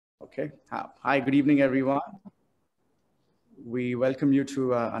Okay. Hi, good evening, everyone. We welcome you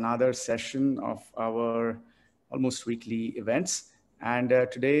to another session of our almost weekly events. And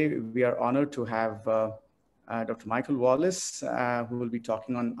today we are honored to have Dr. Michael Wallace, who will be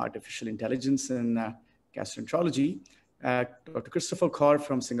talking on artificial intelligence in gastroenterology. Dr. Christopher Kaur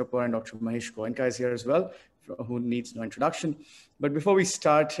from Singapore and Dr. Mahesh Goenka is here as well, who needs no introduction. But before we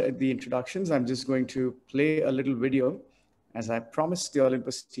start the introductions, I'm just going to play a little video. As I promised the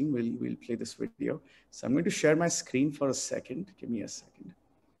Olympus team, we'll play this video. So I'm going to share my screen for a second. Give me a second.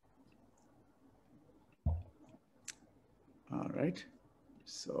 All right.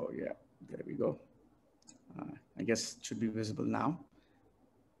 So yeah, there we go. I guess it should be visible now.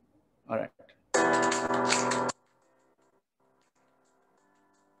 All right.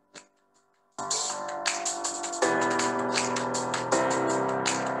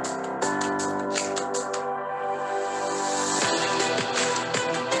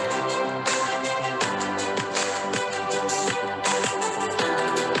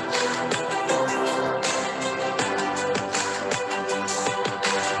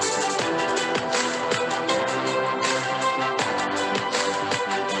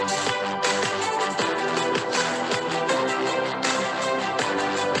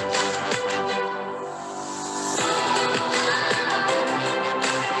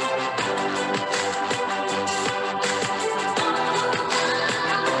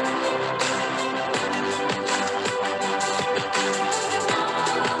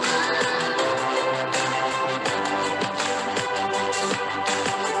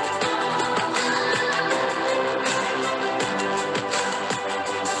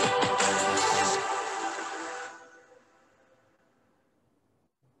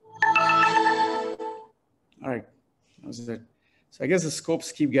 So I guess the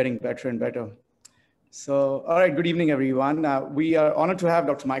scopes keep getting better and better. So, all right, good evening, everyone. We are honored to have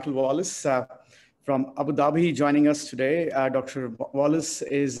Dr. Michael Wallace from Abu Dhabi joining us today. Dr. Wallace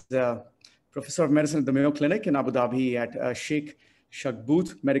is the Professor of Medicine at the Mayo Clinic in Abu Dhabi at Sheikh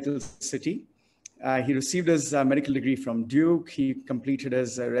Shaghbout Medical City. He received his medical degree from Duke. He completed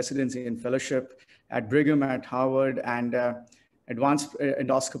his residency and fellowship at Brigham, at Harvard, and Advanced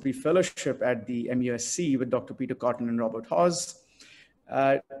Endoscopy Fellowship at the MUSC with Dr. Peter Cotton and Robert Hawes.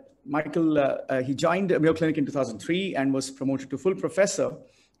 Michael, he joined Mayo Clinic in 2003 and was promoted to full professor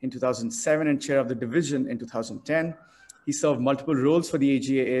in 2007 and chair of the division in 2010. He served multiple roles for the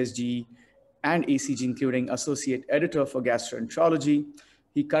AGA, ASG, and ACG, including associate editor for Gastroenterology.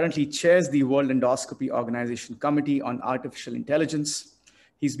 He currently chairs the World Endoscopy Organization Committee on Artificial Intelligence.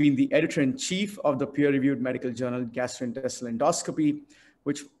 He's been the editor-in-chief of the peer-reviewed medical journal Gastrointestinal Endoscopy,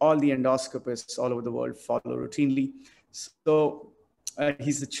 which all the endoscopists all over the world follow routinely. So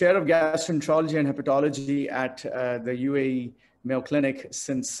he's the chair of gastroenterology and hepatology at the UAE Mayo Clinic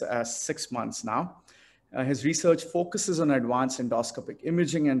since 6 months now. His research focuses on advanced endoscopic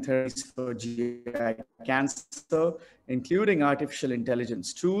imaging and therapies for GI cancer, including artificial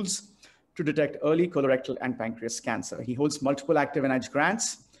intelligence tools to detect early colorectal and pancreas cancer. He holds multiple active NIH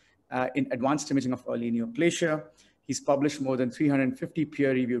grants in advanced imaging of early neoplasia. He's published more than 350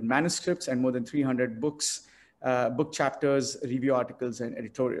 peer-reviewed manuscripts and more than 300 books, book chapters, review articles, and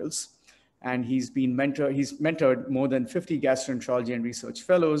editorials. And he's mentored more than 50 gastroenterology and research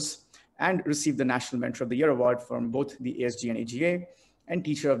fellows and received the National Mentor of the Year Award from both the ASG and AGA and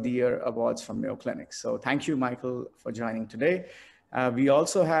Teacher of the Year awards from Mayo Clinic. So thank you, Michael, for joining today. We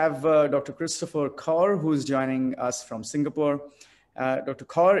also have Dr. Christopher Kaur, who's joining us from Singapore. Dr.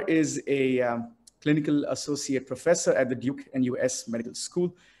 Kaur is a clinical associate professor at the Duke NUS Medical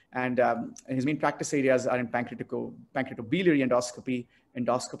School. And his main practice areas are in pancreatobiliary endoscopy,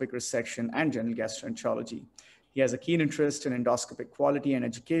 endoscopic resection, and general gastroenterology. He has a keen interest in endoscopic quality and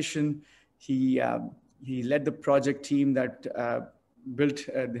education. He led the project team that built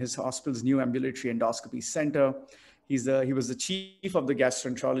his hospital's new ambulatory endoscopy center. He was the chief of the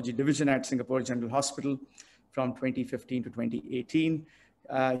gastroenterology division at Singapore General Hospital from 2015 to 2018.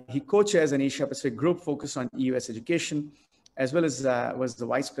 He co-chairs an Asia-Pacific group focused on EUS education, as well as was the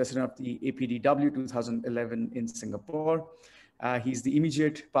vice president of the APDW 2011 in Singapore. He's the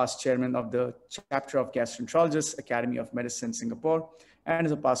immediate past chairman of the chapter of Gastroenterologists Academy of Medicine, Singapore, and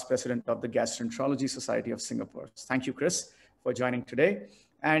is a past president of the Gastroenterology Society of Singapore. Thank you, Chris, for joining today.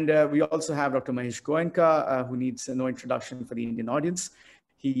 And we also have Dr. Mahesh Goenka, who needs no introduction for the Indian audience.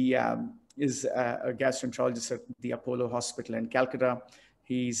 He is a gastroenterologist at the Apollo Hospital in Calcutta.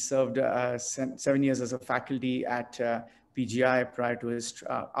 He served 7 years as a faculty at PGI prior to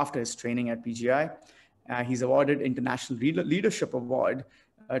after his training at PGI. He's awarded International Leadership Award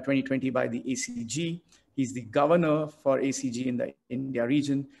 2020 by the ACG. He's the governor for ACG in the India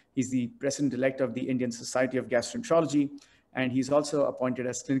region. He's the president-elect of the Indian Society of Gastroenterology. And he's also appointed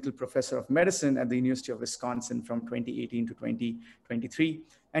as clinical professor of medicine at the University of Wisconsin from 2018 to 2023.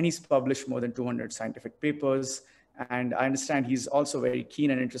 And he's published more than 200 scientific papers. And I understand he's also very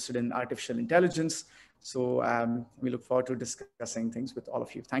keen and interested in artificial intelligence. So we look forward to discussing things with all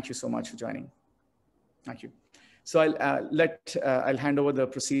of you. Thank you so much for joining. Thank you. So I'll hand over the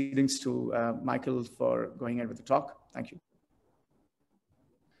proceedings to Michael for going ahead with the talk. Thank you.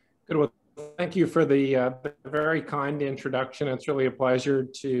 Good. Well, thank you for the very kind introduction. It's really a pleasure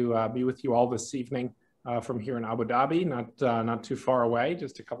to be with you all this evening from here in Abu Dhabi, not too far away,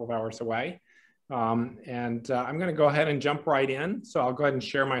 just a couple of hours away. I'm going to go ahead and jump right in. So I'll go ahead and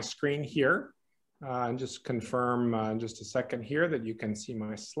share my screen here and just confirm in just a second here that you can see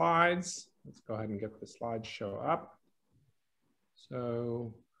my slides. Let's go ahead and get the slides show up.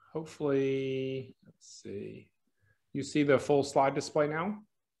 So hopefully, let's see. You see the full slide display now?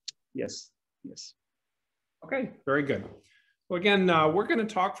 Yes, yes. Okay, very good. Well, again, we're going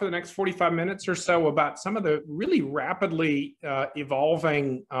to talk for the next 45 minutes or so about some of the really rapidly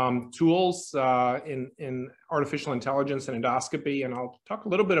evolving tools in artificial intelligence and endoscopy. And I'll talk a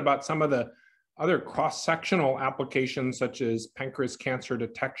little bit about some of the other cross-sectional applications such as pancreas cancer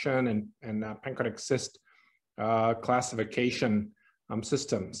detection and pancreatic cyst classification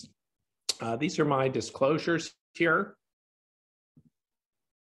systems. These are my disclosures here.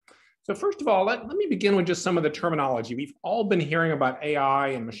 So first of all, let me begin with just some of the terminology. We've all been hearing about AI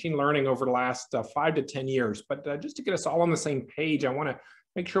and machine learning over the last 5 to 10 years, but just to get us all on the same page, I want to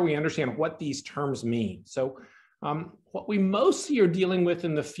make sure we understand what these terms mean. So what we mostly are dealing with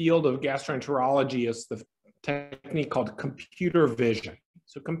in the field of gastroenterology is the technique called computer vision.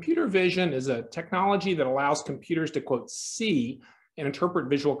 So computer vision is a technology that allows computers to, quote, see and interpret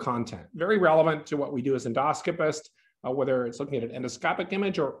visual content. Very relevant to what we do as endoscopists, whether it's looking at an endoscopic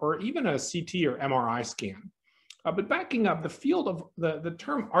image or even a CT or MRI scan. But backing up, the field of the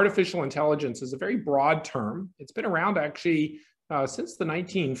term artificial intelligence is a very broad term. It's been around actually since the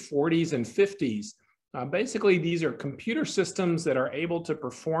 1940s and 50s. Basically, these are computer systems that are able to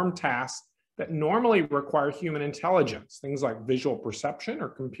perform tasks that normally require human intelligence, things like visual perception or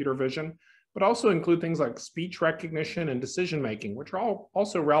computer vision, but also include things like speech recognition and decision-making, which are all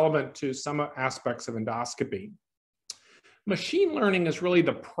also relevant to some aspects of endoscopy. Machine learning is really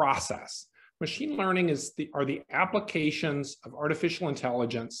the process. Machine learning are the applications of artificial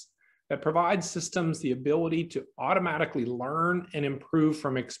intelligence that provide systems the ability to automatically learn and improve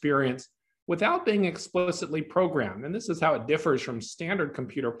from experience without being explicitly programmed. And this is how it differs from standard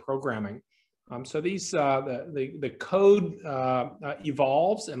computer programming. So these, the code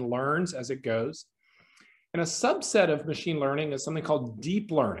evolves and learns as it goes. And a subset of machine learning is something called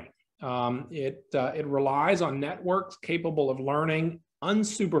deep learning. It relies on networks capable of learning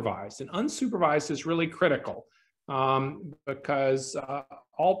unsupervised. And unsupervised is really critical because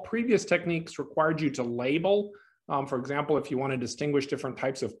all previous techniques required you to label. For example, if you want to distinguish different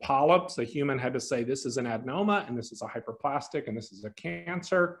types of polyps, a human had to say this is an adenoma and this is a hyperplastic and this is a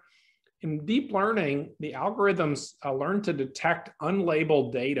cancer. In deep learning, the algorithms learn to detect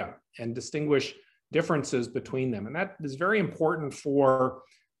unlabeled data and distinguish differences between them. And that is very important for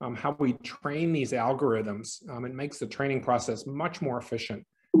how we train these algorithms. It makes the training process much more efficient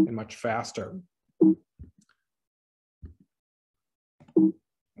and much faster.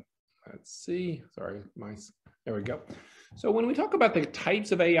 Let's see, sorry, there we go. So when we talk about the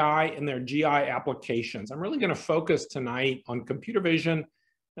types of AI and their GI applications, I'm really going to focus tonight on computer vision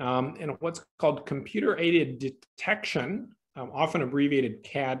and what's called computer-aided detection, often abbreviated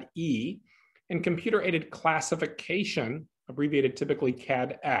CAD-E, and computer-aided classification, abbreviated typically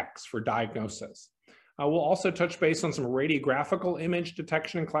CAD-X for diagnosis. We'll also touch base on some radiographical image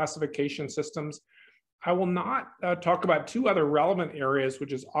detection and classification systems. I will not talk about two other relevant areas,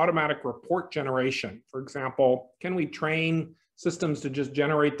 which is automatic report generation. For example, can we train systems to just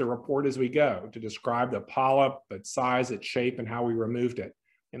generate the report as we go, to describe the polyp, its size, its shape, and how we removed it?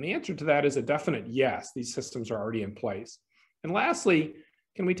 And the answer to that is a definite yes. These systems are already in place. And lastly,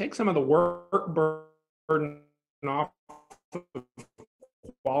 can we take some of the work burden off of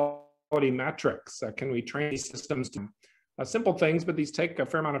quality metrics? Can we train these systems to simple things, but these take a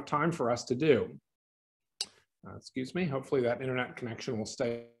fair amount of time for us to do. Excuse me, hopefully that internet connection will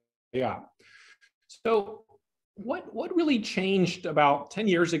stay up. So what really changed about 10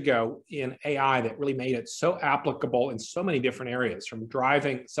 years ago in AI that really made it so applicable in so many different areas, from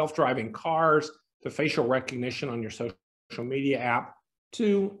self-driving cars to facial recognition on your social media app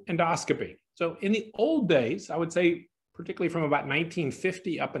to endoscopy? So in the old days, I would say, particularly from about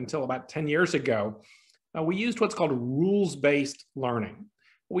 1950 up until about 10 years ago, we used what's called rules-based learning.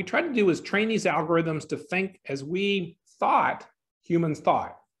 What we tried to do is train these algorithms to think as we thought humans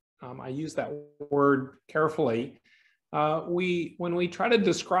thought. I use that word carefully. When we try to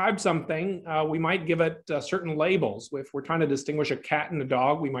describe something, we might give it certain labels. If we're trying to distinguish a cat and a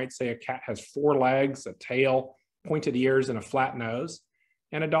dog, we might say a cat has 4 legs, a tail, pointed ears, and a flat nose.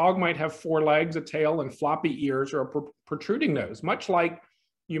 And a dog might have 4 legs, a tail, and floppy ears, or a protruding nose, much like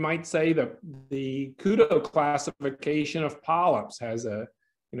you might say that the Kudo classification of polyps has a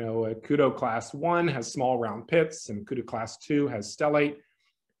Kudo class 1 has small round pits, and Kudo class 2 has stellate.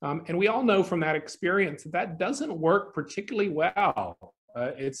 And we all know from that experience that doesn't work particularly well.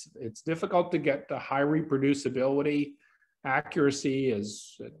 It's difficult to get the high reproducibility. Accuracy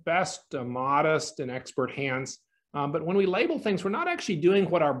is at best modest in expert hands. But when we label things, we're not actually doing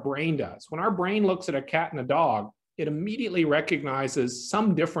what our brain does. When our brain looks at a cat and a dog, it immediately recognizes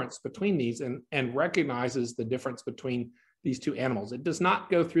some difference between these and recognizes the difference between these two animals. It does not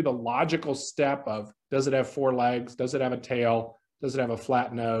go through the logical step of, does it have 4 legs? Does it have a tail? Does it have a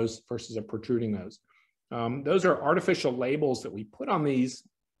flat nose versus a protruding nose? Those are artificial labels that we put on these,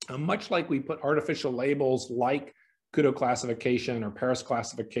 much like we put artificial labels like Kudo classification or Paris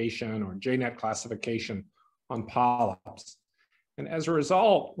classification or JNet classification on polyps. And as a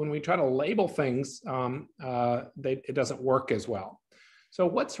result, when we try to label things, it doesn't work as well. So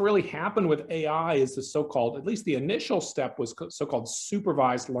what's really happened with AI is the so-called, at least the initial step was so-called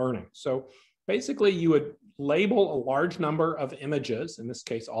supervised learning. So basically you would label a large number of images, in this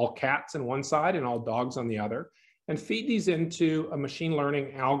case, all cats on one side and all dogs on the other, and feed these into a machine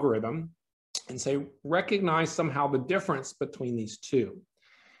learning algorithm and say, recognize somehow the difference between these two.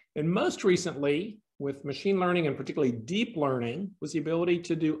 And most recently, with machine learning and particularly deep learning, was the ability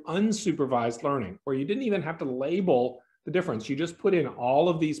to do unsupervised learning, where you didn't even have to label the difference. You just put in all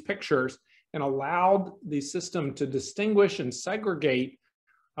of these pictures and allowed the system to distinguish and segregate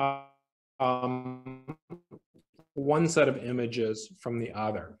one set of images from the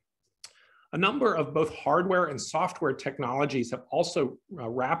other. A number of both hardware and software technologies have also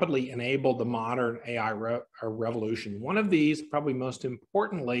rapidly enabled the modern AI revolution. One of these, probably most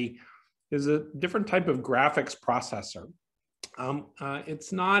importantly, is a different type of graphics processor.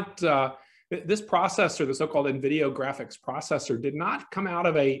 It's not, this processor, the so-called NVIDIA graphics processor, did not come out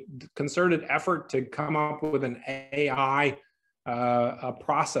of a concerted effort to come up with an AI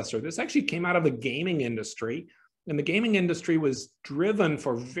processor. This actually came out of the gaming industry, and the gaming industry was driven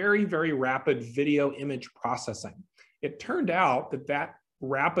for very, very rapid video image processing. It turned out that that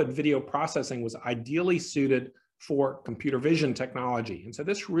rapid video processing was ideally suited for computer vision technology. And so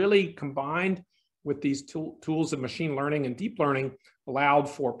this really, combined with these tools of machine learning and deep learning, allowed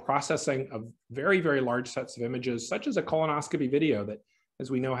for processing of very, very large sets of images, such as a colonoscopy video that, as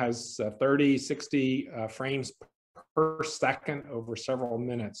we know, has 30, 60 frames per second over several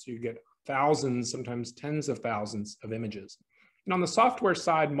minutes. You get thousands, sometimes tens of thousands of images. And on the software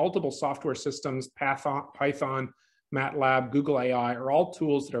side, multiple software systems, Python, MATLAB, Google AI, are all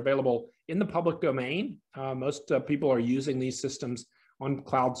tools that are available in the public domain. Most people are using these systems on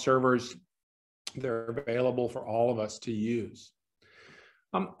cloud servers. They're available for all of us to use.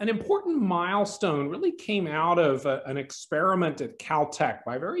 An important milestone really came out of an experiment at Caltech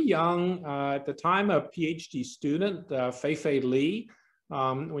by a very young, at the time, a PhD student, Fei Li.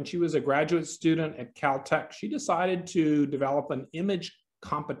 When she was a graduate student at Caltech, she decided to develop an image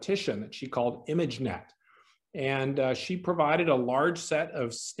competition that she called ImageNet. And she provided a large set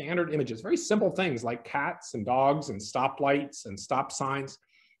of standard images, very simple things like cats and dogs and stoplights and stop signs,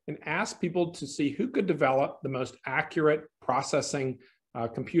 and asked people to see who could develop the most accurate processing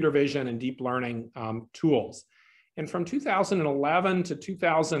computer vision and deep learning tools. And from 2011 to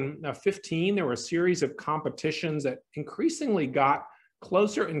 2015, there were a series of competitions that increasingly got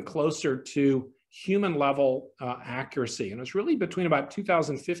closer and closer to human level accuracy. And it was really between about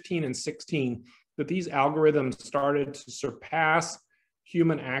 2015 and 16 that these algorithms started to surpass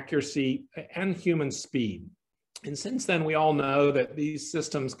human accuracy and human speed. And since then, we all know that these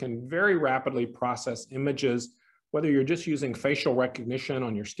systems can very rapidly process images, whether you're just using facial recognition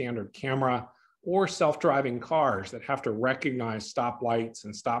on your standard camera or self-driving cars that have to recognize stoplights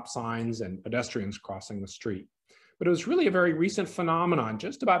and stop signs and pedestrians crossing the street. But it was really a very recent phenomenon,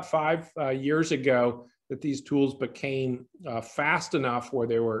 just about 5 years ago, that these tools became fast enough where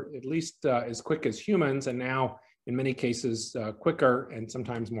they were at least as quick as humans, and now in many cases quicker and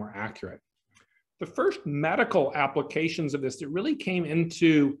sometimes more accurate. The first medical applications of this that really came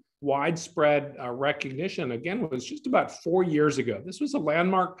into widespread recognition, again, was just about 4 years ago. This was a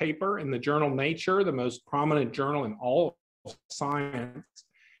landmark paper in the journal Nature, the most prominent journal in all of science.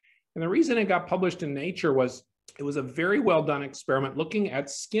 And the reason it got published in Nature was it was a very well done experiment looking at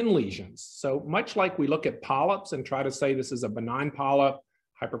skin lesions. So much like we look at polyps and try to say this is a benign polyp,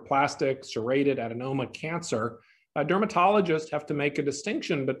 hyperplastic, serrated, adenoma, cancer, dermatologists have to make a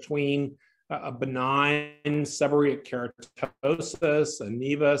distinction between a benign seborrheic keratosis, a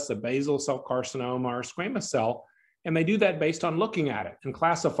nevus, a basal cell carcinoma, or squamous cell. And they do that based on looking at it and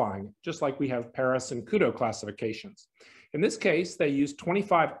classifying it, just like we have Paris and Kudo classifications. In this case, they used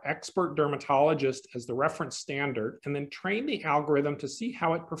 25 expert dermatologists as the reference standard and then trained the algorithm to see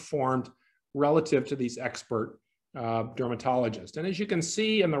how it performed relative to these expert dermatologists. And as you can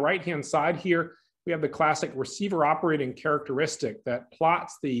see on the right-hand side here, we have the classic receiver operating characteristic that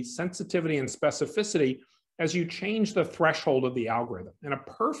plots the sensitivity and specificity as you change the threshold of the algorithm. And a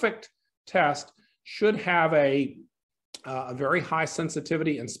perfect test should have a very high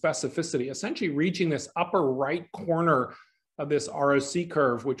sensitivity and specificity, essentially reaching this upper right corner of this ROC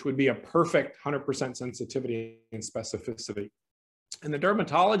curve, which would be a perfect 100% sensitivity and specificity. And the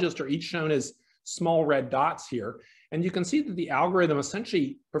dermatologists are each shown as small red dots here. And you can see that the algorithm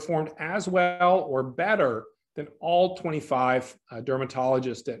essentially performed as well or better than all 25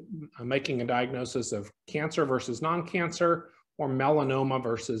 dermatologists at making a diagnosis of cancer versus non-cancer or melanoma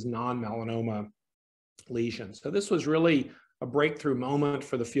versus non-melanoma lesions. So this was really a breakthrough moment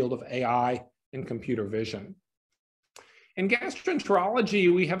for the field of AI and computer vision. In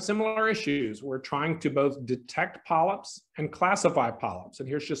gastroenterology, we have similar issues. We're trying to both detect polyps and classify polyps. And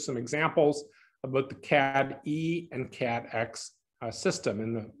here's just some examples of both the CAD-E and CAD-X system.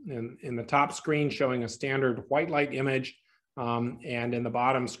 In the top screen showing a standard white light image, and in the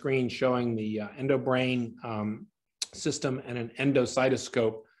bottom screen showing the endobrain system and an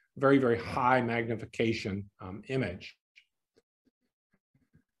endocytoscope, very, very high magnification image.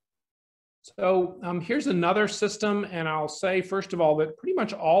 So here's another system, and I'll say, first of all, that pretty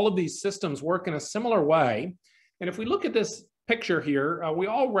much all of these systems work in a similar way. And if we look at this picture here, we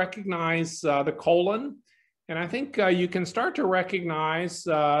all recognize the colon, and I think you can start to recognize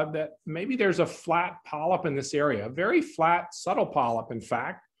that maybe there's a flat polyp in this area, a very flat, subtle polyp, in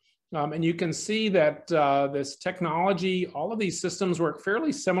fact. And you can see that this technology, all of these systems work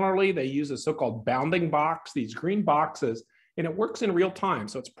fairly similarly. They use a so-called bounding box, these green boxes, and it works in real time.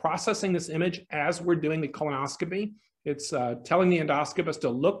 So it's processing this image as we're doing the colonoscopy. It's telling the endoscopist to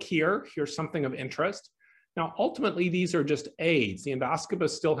look here, here's something of interest. Now, ultimately, these are just aids. The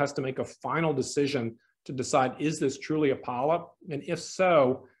endoscopist still has to make a final decision to decide, is this truly a polyp? And if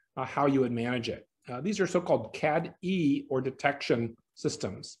so, how you would manage it. These are so-called CAD-E or detection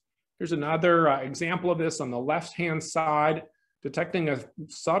systems. Here's another example of this on the left-hand side, detecting a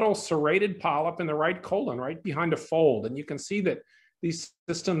subtle serrated polyp in the right colon, right behind a fold. And you can see that these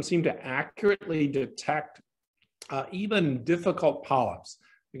systems seem to accurately detect even difficult polyps.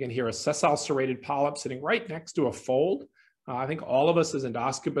 Again, here a sessile serrated polyp sitting right next to a fold. I think all of us as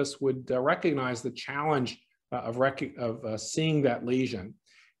endoscopists would recognize the challenge of seeing that lesion.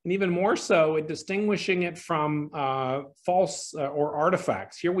 And even more so, in distinguishing it from false or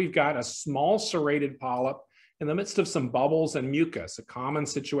artifacts. Here we've got a small serrated polyp in the midst of some bubbles and mucus, a common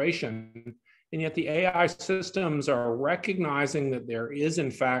situation. And yet the AI systems are recognizing that there is,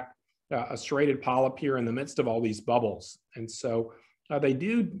 in fact, a serrated polyp here in the midst of all these bubbles. And so they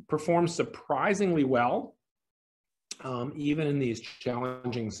do perform surprisingly well, even in these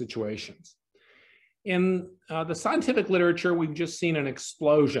challenging situations. In the scientific literature, we've just seen an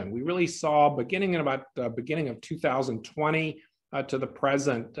explosion. We really saw beginning in about beginning of 2020 to the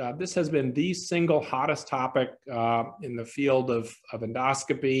present, this has been the single hottest topic in the field of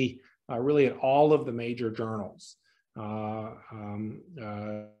endoscopy, really at all of the major journals.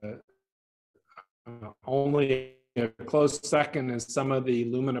 Only a close second is some of the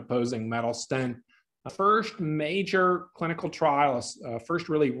lumen-opposing metal stent. First major clinical trial, first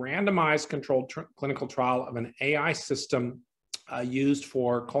really randomized controlled clinical trial of an AI system used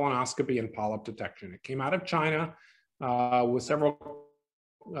for colonoscopy and polyp detection. It came out of China with several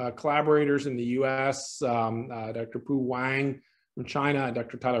collaborators in the US, Dr. Pu Wang from China,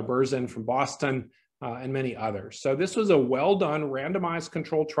 Dr. Tyler Berzin from Boston, and many others. So this was a well-done randomized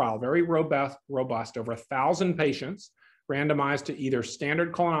controlled trial, very robust, over 1,000 patients randomized to either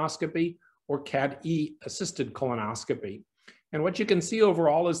standard colonoscopy or CAD-E assisted colonoscopy. And what you can see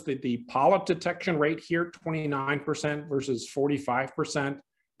overall is that the polyp detection rate here, 29% versus 45%.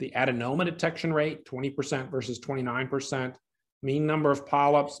 The adenoma detection rate, 20% versus 29%. Mean number of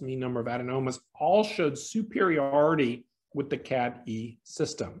polyps, mean number of adenomas, all showed superiority with the CAD-E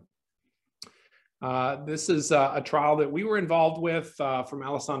system. This is a trial that we were involved with from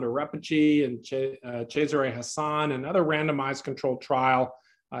Alessandro Repicci and Cesare Hassan, another randomized controlled trial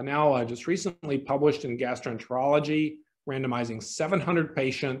now just recently published in Gastroenterology, randomizing 700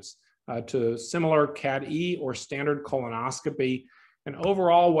 patients to similar CAD-E or standard colonoscopy. And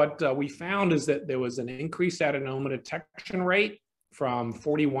overall, what we found is that there was an increased adenoma detection rate from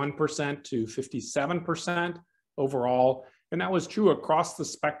 41% to 57% overall. And that was true across the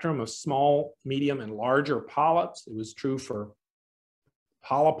spectrum of small, medium, and larger polyps. It was true for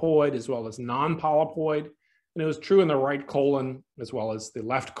polypoid as well as non-polypoid. And it was true in the right colon as well as the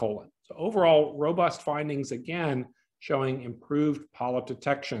left colon. So overall, robust findings, again, showing improved polyp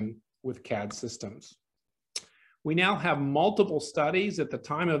detection with CAD systems. We now have multiple studies. At the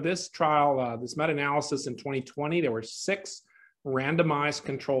time of this trial, this meta-analysis in 2020, there were 6 randomized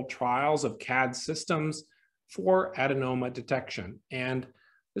controlled trials of CAD systems for adenoma detection. And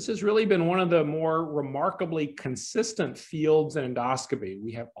this has really been one of the more remarkably consistent fields in endoscopy.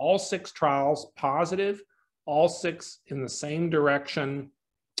 We have all 6 trials positive, all 6 in the same direction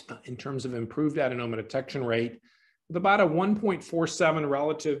in terms of improved adenoma detection rate, with about a 1.47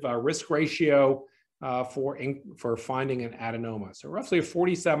 relative risk ratio for finding an adenoma. So roughly a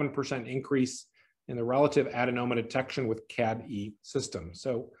 47% increase in the relative adenoma detection with CAD-E system.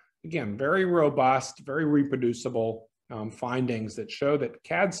 So again, very robust, very reproducible findings that show that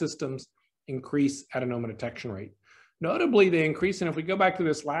CAD systems increase adenoma detection rate. Notably, they increase, and if we go back to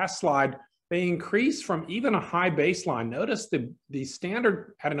this last slide, they increase from even a high baseline. Notice the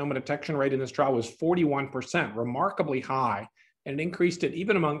standard adenoma detection rate in this trial was 41%, remarkably high, and it increased it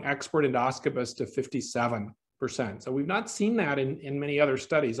even among expert endoscopists to 57%. So we've not seen that in many other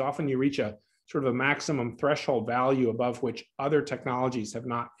studies. Often you reach a sort of a maximum threshold value above which other technologies have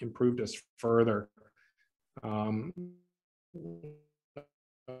not improved us further.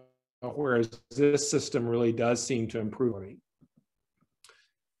 Whereas this system really does seem to improve.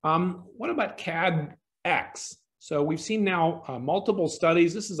 What about CAD-X? So we've seen now multiple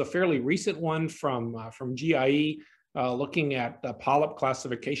studies. This is a fairly recent one from GIE looking at polyp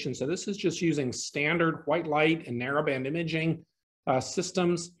classification. So this is just using standard white light and narrowband imaging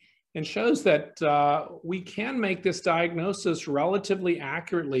systems, and shows that we can make this diagnosis relatively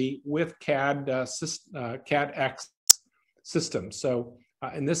accurately with CAD-X systems. So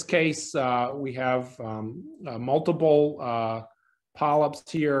in this case, we have multiple polyps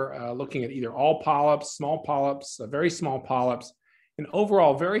here, looking at either all polyps, small polyps, very small polyps, and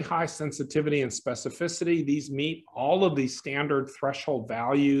overall very high sensitivity and specificity. These meet all of the standard threshold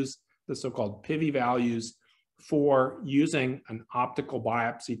values, the so-called PIVI values, for using an optical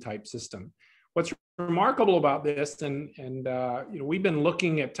biopsy type system. What's remarkable about this, and we've been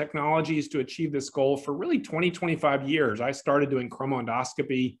looking at technologies to achieve this goal for really 25 years. I started doing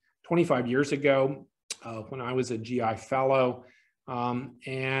chromoendoscopy 25 years ago when I was a GI fellow.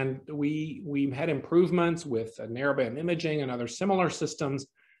 And we had improvements with narrowband imaging and other similar systems,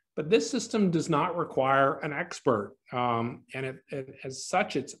 but this system does not require an expert. And as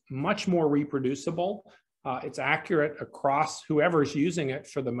such, it's much more reproducible. It's accurate across whoever's using it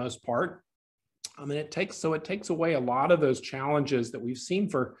for the most part. And it takes away a lot of those challenges that we've seen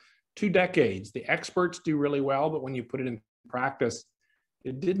for 2 decades. The experts do really well, but when you put it in practice,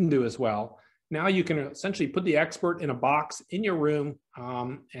 it didn't do as well. Now you can essentially put the expert in a box in your room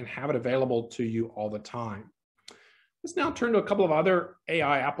and have it available to you all the time. Let's now turn to a couple of other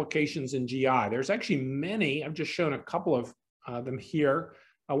AI applications in GI. There's actually many. I've just shown a couple of them here.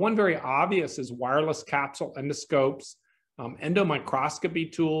 One very obvious is wireless capsule endoscopes,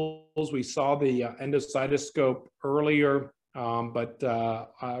 endomicroscopy tools. We saw the endocytoscope earlier, but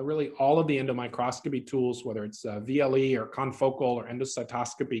really all of the endomicroscopy tools, whether it's VLE or confocal or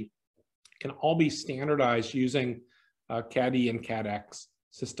endocytoscopy, can all be standardized using CAD-E and CAD-X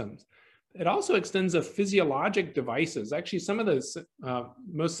systems. It also extends to physiologic devices. Actually, some of the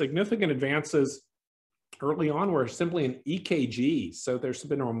most significant advances early on were simply in EKGs. So there's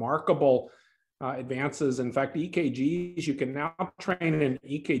been remarkable advances. In fact, EKGs, you can now train an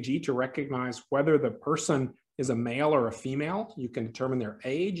EKG to recognize whether the person is a male or a female. You can determine their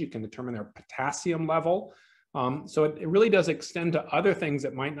age, you can determine their potassium level. So it really does extend to other things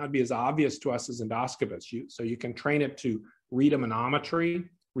that might not be as obvious to us as endoscopists. So you can train it to read a manometry,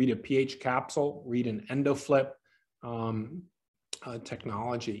 read a pH capsule, read an endoflip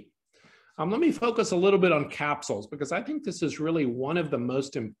technology. Let me focus a little bit on capsules, because I think this is really one of the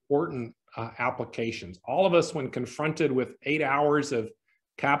most important applications. All of us, when confronted with 8 hours of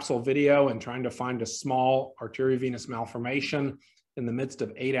capsule video and trying to find a small arteriovenous malformation in the midst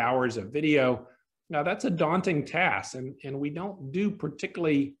of 8 hours of video, now that's a daunting task, and we don't do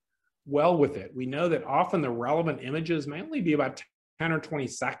particularly well with it. We know that often the relevant images may only be about 10 or 20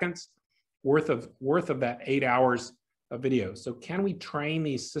 seconds worth of that 8 hours video. So can we train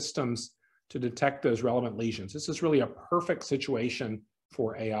these systems to detect those relevant lesions? This is really a perfect situation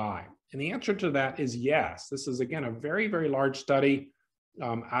for AI. And the answer to that is yes. This is, again, a very, very large study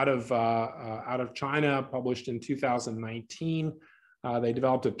out of China, published in 2019. They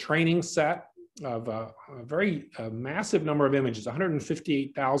developed a training set of a very massive number of images,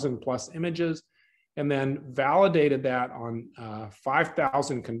 158,000 plus images, and then validated that on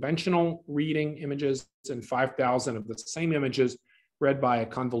 5,000 conventional reading images and 5,000 of the same images read by a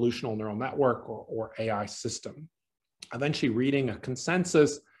convolutional neural network or AI system. Eventually reading a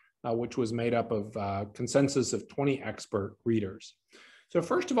consensus, which was made up of consensus of 20 expert readers. So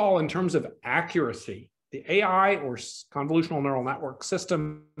first of all, in terms of accuracy, the AI or convolutional neural network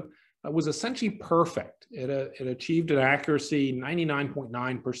system was essentially perfect. It achieved an accuracy,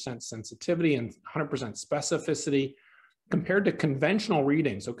 99.9% sensitivity and 100% specificity compared to conventional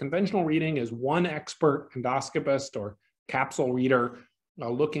reading. So conventional reading is one expert endoscopist or capsule reader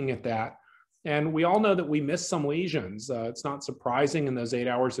looking at that. And we all know that we miss some lesions. It's not surprising in those 8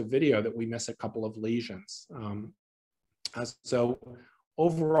 hours of video that we miss a couple of lesions. So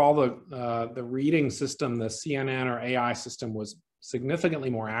overall, the reading system, the CNN or AI system, was significantly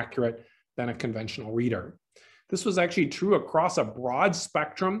more accurate than a conventional reader. This was actually true across a broad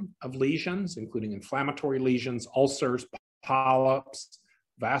spectrum of lesions, including inflammatory lesions, ulcers, polyps,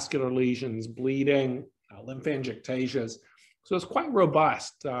 vascular lesions, bleeding, lymphangiectasias. So it's quite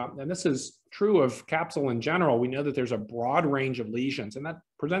robust. And this is true of capsule in general. We know that there's a broad range of lesions, and that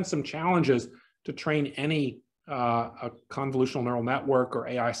presents some challenges to train any a convolutional neural network or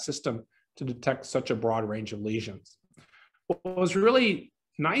AI system to detect such a broad range of lesions. What was really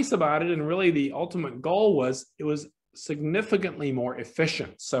nice about it, and really the ultimate goal, was it was significantly more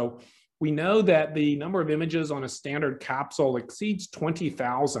efficient. So we know that the number of images on a standard capsule exceeds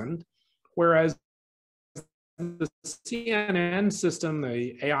 20,000, whereas the CNN system,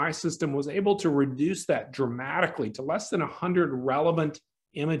 the AI system, was able to reduce that dramatically to less than 100 relevant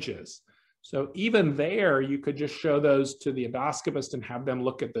images. So even there, you could just show those to the endoscopist and have them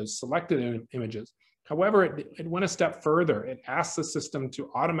look at those selected images. However, it went a step further. It asked the system to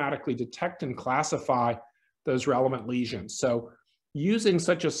automatically detect and classify those relevant lesions. So using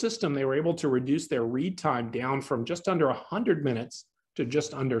such a system, they were able to reduce their read time down from just under 100 minutes to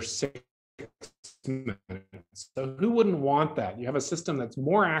just under 6 minutes. So who wouldn't want that? You have a system that's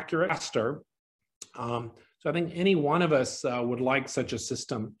more accurate, faster. So I think any one of us would like such a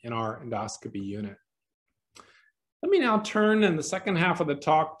system in our endoscopy unit. Let me now turn in the second half of the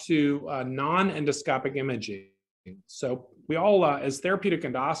talk to non-endoscopic imaging. So we all, as therapeutic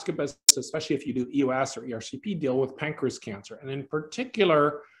endoscopists, especially if you do EOS or ERCP, deal with pancreas cancer. And in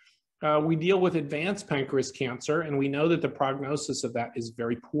particular, we deal with advanced pancreas cancer, and we know that the prognosis of that is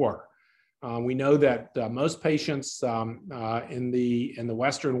very poor. We know that most patients in the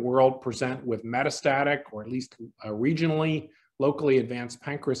Western world present with metastatic, or at least regionally, locally advanced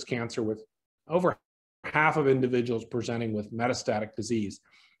pancreas cancer, with over half of individuals presenting with metastatic disease.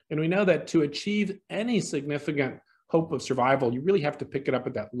 And we know that to achieve any significant hope of survival, you really have to pick it up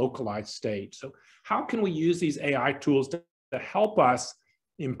at that localized stage. So how can we use these AI tools to help us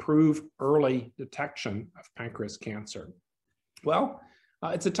improve early detection of pancreas cancer? Well,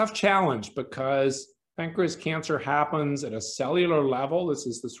 it's a tough challenge because pancreas cancer happens at a cellular level. This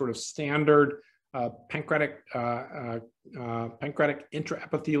is the sort of standard pancreatic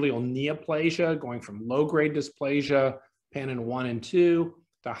intraepithelial neoplasia, going from low-grade dysplasia, Pannin 1 and 2,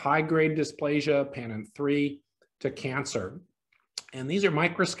 to high-grade dysplasia, Pannin 3, to cancer. And these are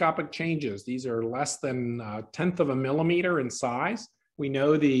microscopic changes. These are less than 1/10 of a millimeter in size. We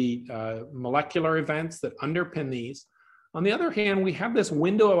know the molecular events that underpin these. On the other hand, we have this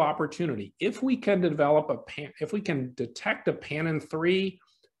window of opportunity. If we can if we can detect a Pannin 3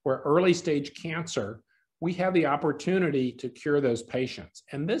 or early stage cancer, we have the opportunity to cure those patients.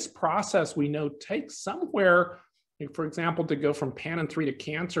 And this process, we know, takes somewhere, for example, to go from Pannin 3 to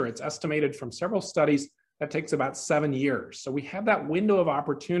cancer, it's estimated from several studies that takes about 7 years. So we have that window of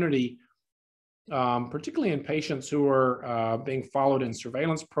opportunity, particularly in patients who are being followed in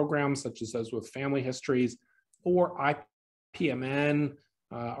surveillance programs, such as those with family histories, or IPMN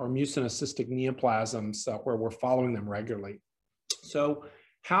or mucinous neoplasms, where we're following them regularly. So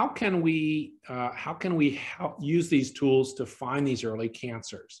how can we use these tools to find these early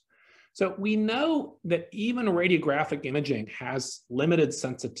cancers? So we know that even radiographic imaging has limited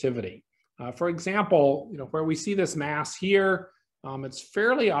sensitivity. For example, where we see this mass here, it's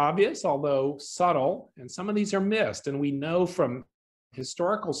fairly obvious, although subtle, and some of these are missed. And we know from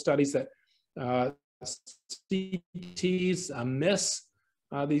historical studies that CTs miss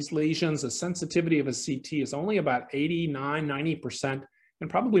these lesions, the sensitivity of a CT is only about 89, 90%, and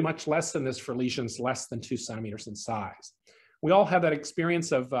probably much less than this for lesions less than 2 centimeters in size. We all have that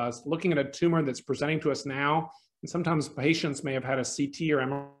experience of looking at a tumor that's presenting to us now, and sometimes patients may have had a CT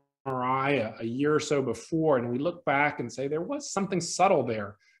or MRI a year or so before, and we look back and say there was something subtle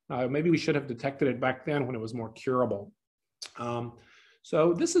there. Maybe we should have detected it back then when it was more curable.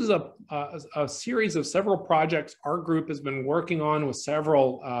 So this is a series of several projects our group has been working on with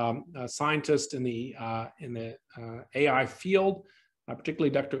several scientists in the AI field, particularly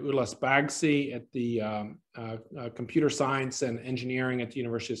Dr. Wallace at the Computer Science and Engineering at the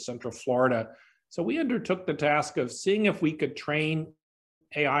University of Central Florida. So we undertook the task of seeing if we could train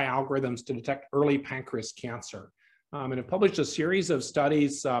AI algorithms to detect early pancreas cancer. And have published a series of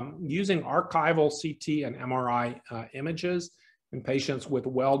studies using archival CT and MRI images in patients with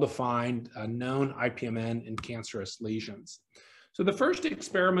well-defined known IPMN and cancerous lesions. So the first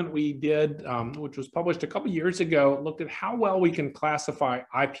experiment we did, which was published a couple years ago, looked at how well we can classify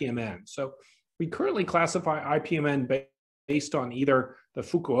IPMN. So we currently classify IPMN based on either the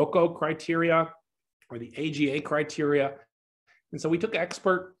Fukuoka criteria or the AGA criteria. And so we took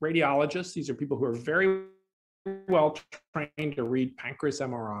expert radiologists. These are people who are very well trained to read pancreas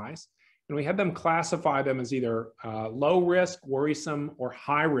MRIs. And we had them classify them as either low risk, worrisome, or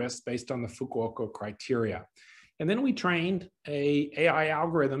high risk based on the Fukuoka criteria. And then we trained an AI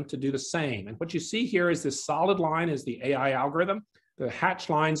algorithm to do the same. And what you see here is this solid line is the AI algorithm. The hatched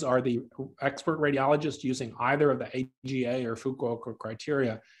lines are the expert radiologist using either of the AGA or Fukuoka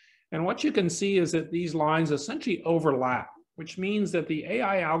criteria. And what you can see is that these lines essentially overlap, which means that the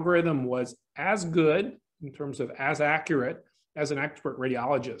AI algorithm was as good in terms of as accurate as an expert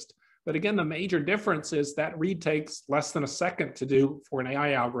radiologist. But again, the major difference is that read takes less than a second to do for an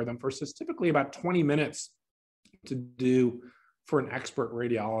AI algorithm versus typically about 20 minutes to do for an expert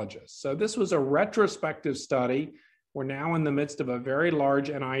radiologist. So this was a retrospective study. We're now in the midst of a very large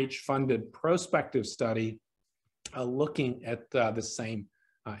NIH-funded prospective study looking at the same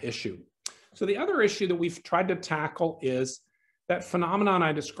issue. So the other issue that we've tried to tackle is that phenomenon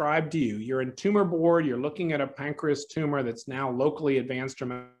I described to you. You're in tumor board, you're looking at a pancreas tumor that's now locally advanced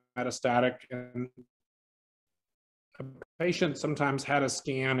or metastatic, and a patient sometimes had a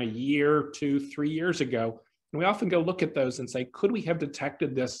scan a year, 2, 3 years ago. And we often go look at those and say, could we have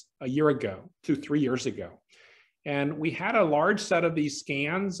detected this a year ago, 2, 3 years ago? And we had a large set of these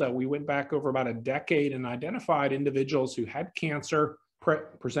scans. We went back over about a decade and identified individuals who had cancer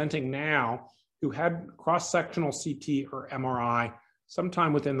presenting now, who had cross-sectional CT or MRI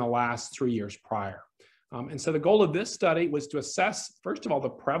sometime within the last 3 years prior. And so the goal of this study was to assess, first of all, the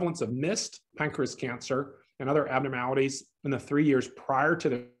prevalence of missed pancreas cancer and other abnormalities in the 3 years prior to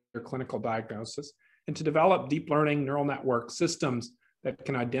their clinical diagnosis, and to develop deep learning neural network systems that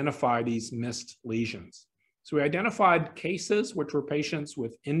can identify these missed lesions. So we identified cases which were patients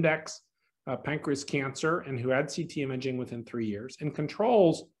with index pancreas cancer and who had CT imaging within 3 years, and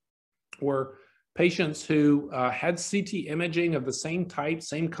controls were patients who had CT imaging of the same type,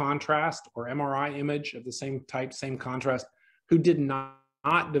 same contrast, or MRI image of the same type, same contrast, who did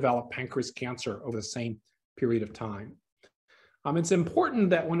not develop pancreas cancer over the same period of time. It's important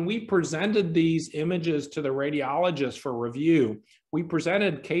that when we presented these images to the radiologist for review, we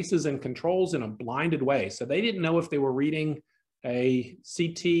presented cases and controls in a blinded way. So they didn't know if they were reading a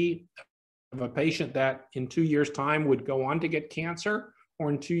CT of a patient that in 2 years' time would go on to get cancer, or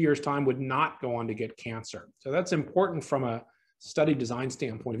in 2 years' time would not go on to get cancer. So that's important from a study design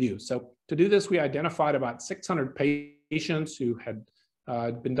standpoint of view. So to do this, we identified about 600 patients who had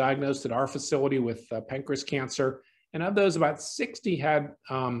been diagnosed at our facility with pancreas cancer. And of those, about 60 had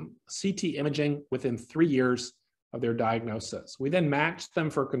CT imaging within 3 years of their diagnosis. We then matched them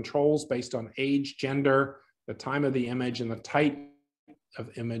for controls based on age, gender, the time of the image, and the type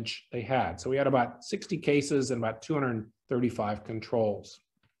of image they had. So we had about 60 cases and about 235 controls.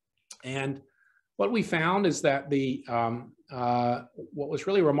 And what we found is that what was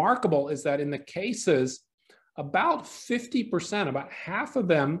really remarkable is that in the cases, about 50%, about half of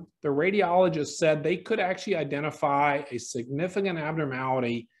them, the radiologist said they could actually identify a significant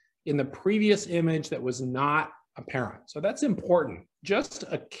abnormality in the previous image that was not apparent. So that's important. Just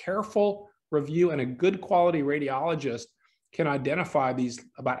a careful review and a good quality radiologist can identify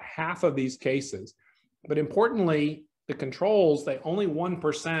about half of these cases. But importantly, the controls, only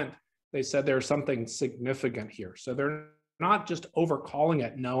 1%, they said there's something significant here. So they're not just overcalling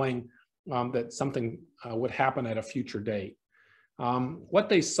it, knowing that something would happen at a future date. What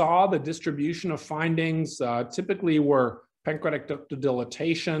they saw, the distribution of findings, typically were pancreatic duct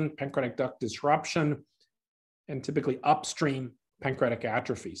dilatation, pancreatic duct disruption, and typically upstream pancreatic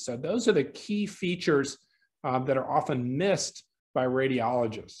atrophy. So those are the key features that are often missed by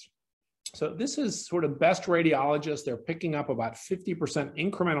radiologists. So this is sort of best radiologists. They're picking up about 50%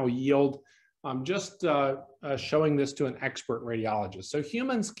 incremental yield. Just showing this to an expert radiologist. So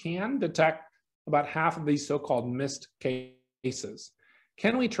humans can detect about half of these so-called missed cases.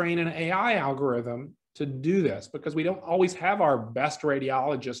 Can we train an AI algorithm to do this? Because we don't always have our best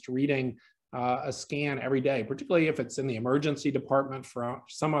radiologist reading a scan every day, particularly if it's in the emergency department for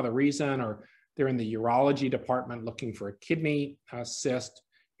some other reason, or they're in the urology department looking for a kidney cyst.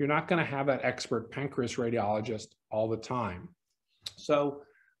 You're not going to have that expert pancreas radiologist all the time. So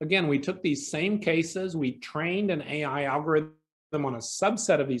again, we took these same cases, we trained an AI algorithm on a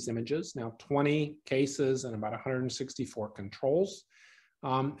subset of these images, now 20 cases and about 164 controls.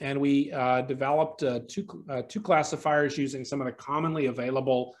 And we developed two classifiers using some of the commonly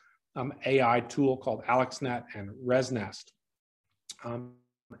available AI tool called AlexNet and ResNest.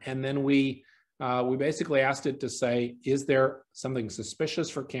 And then we basically asked it to say, is there something suspicious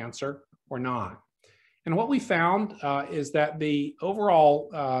for cancer or not? And what we found is that the overall,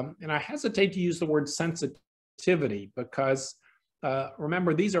 and I hesitate to use the word sensitivity because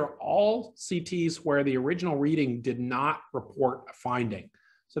remember, these are all CTs where the original reading did not report a finding.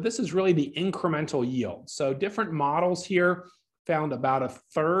 So this is really the incremental yield. So different models here found about a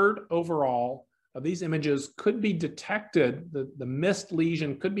third overall of these images could be detected, the missed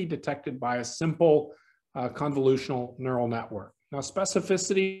lesion could be detected by a simple convolutional neural network. Now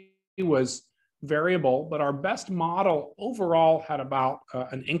specificity was variable, but our best model overall had about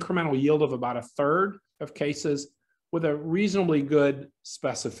an incremental yield of about a third of cases with a reasonably good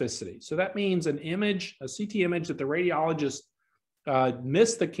specificity. So that means an image, a CT image that the radiologist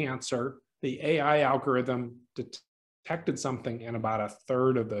missed the cancer, the AI algorithm detected something in about a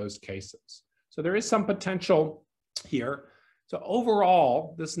third of those cases. So there is some potential here. So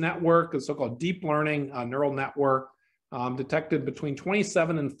overall, this network, the so-called deep learning neural network, detected between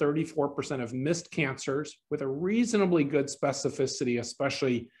 27 and 34% of missed cancers with a reasonably good specificity,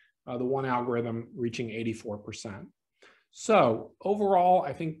 especially the one algorithm reaching 84%. So overall,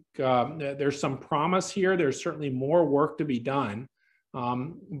 I think there's some promise here. There's certainly more work to be done.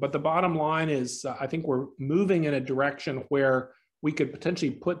 But the bottom line is I think we're moving in a direction where we could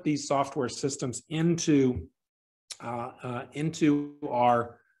potentially put these software systems into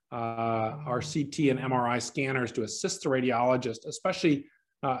our CT and MRI scanners to assist the radiologist, especially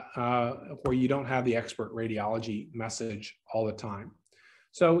where you don't have the expert radiology message all the time.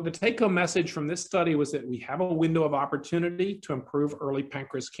 So the take-home message from this study was that we have a window of opportunity to improve early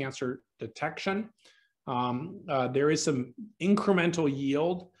pancreas cancer detection. There is some incremental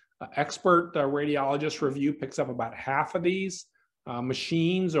yield. Expert radiologist review picks up about half of these.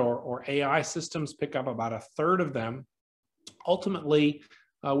 Machines or AI systems pick up about a third of them. Ultimately,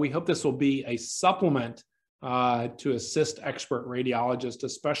 we hope this will be a supplement to assist expert radiologists,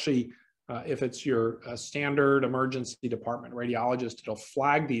 especially if it's your standard emergency department radiologist. It'll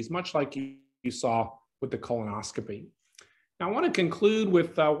flag these, much like you saw with the colonoscopy. Now, I want to conclude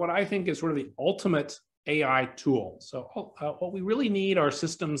with what I think is sort of the ultimate AI tool. So what we really need are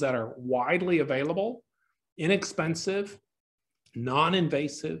systems that are widely available, inexpensive,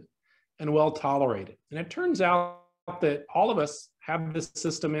 non-invasive, and well tolerated. And it turns out that all of us have this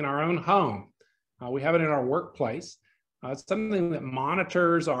system in our own home. We have it in our workplace. It's something that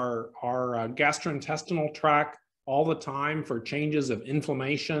monitors our gastrointestinal tract all the time for changes of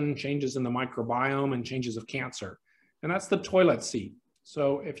inflammation, changes in the microbiome, and changes of cancer. And that's the toilet seat.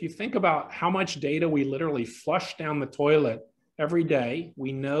 So if you think about how much data we literally flush down the toilet every day,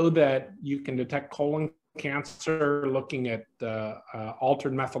 we know that you can detect colon cancer looking at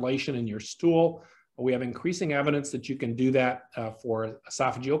altered methylation in your stool. We have increasing evidence that you can do that for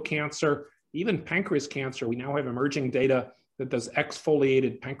esophageal cancer, even pancreas cancer. We now have emerging data that those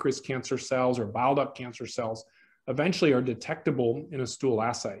exfoliated pancreas cancer cells or bile duct cancer cells eventually are detectable in a stool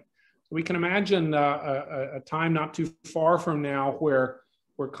assay. So we can imagine a time not too far from now where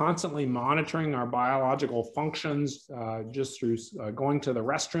we're constantly monitoring our biological functions just through going to the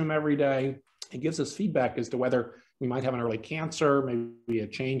restroom every day. It gives us feedback as to whether we might have an early cancer, maybe a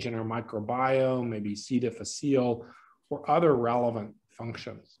change in our microbiome, maybe C. difficile, or other relevant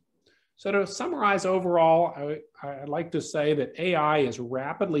functions. So to summarize overall, I'd like to say that AI is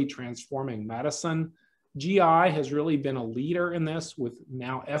rapidly transforming medicine. GI has really been a leader in this with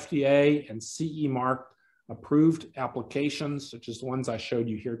now FDA and CE marked approved applications, such as the ones I showed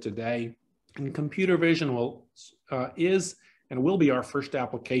you here today. And computer vision is and will be our first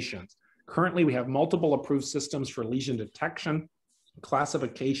applications. Currently, we have multiple approved systems for lesion detection.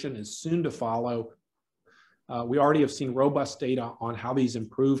 Classification is soon to follow. We already have seen robust data on how these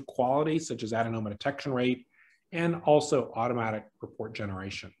improve quality, such as adenoma detection rate, and also automatic report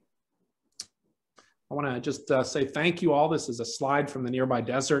generation. I want to just say thank you all. This is a slide from the nearby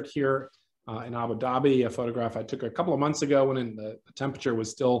desert here in Abu Dhabi, a photograph I took a couple of months ago when the temperature was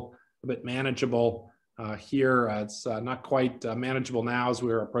still a bit manageable. Here, it's not quite manageable now as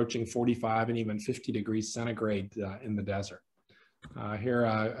we're approaching 45 and even 50 degrees centigrade in the desert. Here,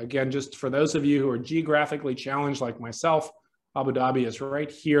 again, just for those of you who are geographically challenged like myself, Abu Dhabi is right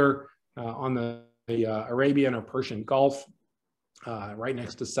here on the Arabian or Persian Gulf, right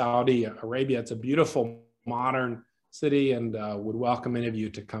next to Saudi Arabia. It's a beautiful, modern city, and would welcome any of you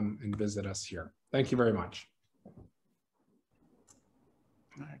to come and visit us here. Thank you very much.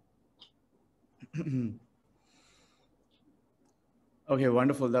 All right. Okay,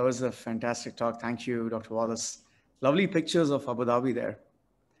 wonderful. That was a fantastic talk. Thank you, Dr. Wallace. Lovely pictures of Abu Dhabi there.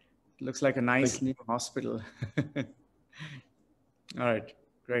 It looks like a nice new hospital. All right,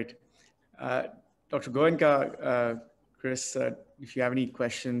 great. Dr. Goenka, Chris, if you have any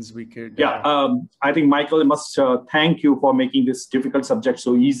questions, we could. Yeah, I think, Michael, I must thank you for making this difficult subject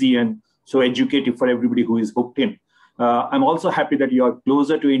so easy and so educative for everybody who is hooked in. I'm also happy that you are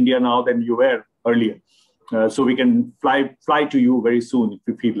closer to India now than you were earlier. So we can fly to you very soon if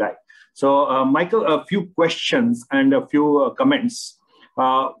you feel like. So, Michael, a few questions and a few comments.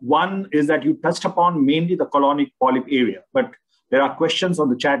 One is that you touched upon mainly the colonic polyp area, but there are questions on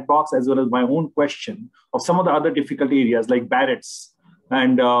the chat box as well as my own question of some of the other difficult areas like Barrett's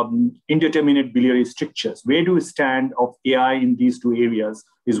and indeterminate biliary strictures. Where do we stand of AI in these two areas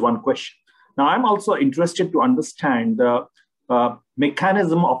is one question. Now, I'm also interested to understand the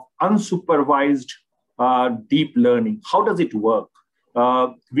mechanism of unsupervised deep learning. How does it work?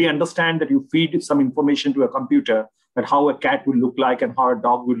 We understand that you feed some information to a computer that how a cat will look like and how a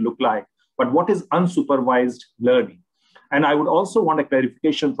dog will look like. But what is unsupervised learning? And I would also want a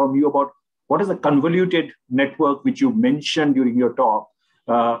clarification from you about what is a convoluted network, which you mentioned during your talk,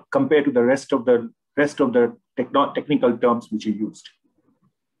 compared to the rest of the technical terms which you used.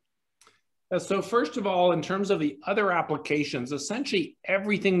 So first of all, in terms of the other applications, essentially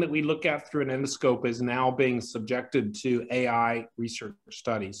everything that we look at through an endoscope is now being subjected to AI research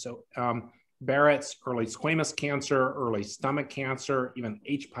studies. So Barrett's, early squamous cancer, early stomach cancer, even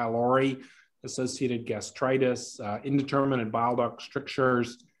H. pylori, associated gastritis, indeterminate bile duct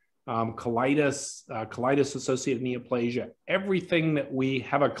strictures, colitis, colitis-associated neoplasia, everything that we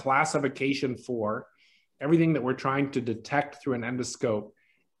have a classification for, everything that we're trying to detect through an endoscope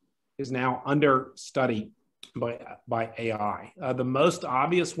is now under study by AI. The most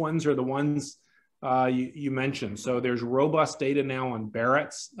obvious ones are the ones you mentioned. So there's robust data now on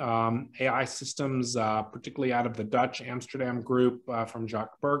Barrett's AI systems, particularly out of the Dutch Amsterdam group from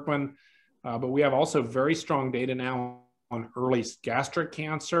Jacques Bergman. But we have also very strong data now on early gastric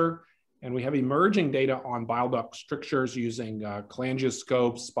cancer, and we have emerging data on bile duct strictures using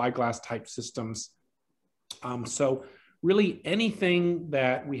cholangioscopes, spyglass type systems. So really anything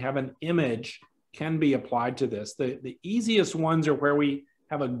that we have an image can be applied to this. The easiest ones are where we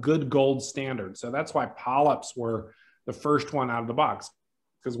have a good gold standard. So that's why polyps were the first one out of the box,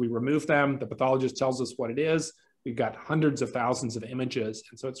 because we remove them, the pathologist tells us what it is, we've got hundreds of thousands of images.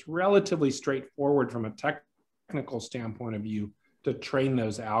 And so it's relatively straightforward from a technical standpoint of view to train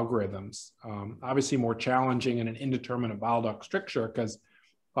those algorithms. Obviously more challenging in an indeterminate bile duct stricture, because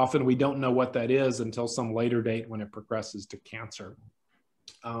often we don't know what that is until some later date when it progresses to cancer.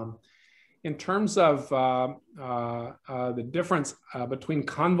 In terms of the difference between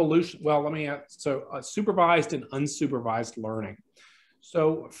convolution, well, let me add, so supervised and unsupervised learning.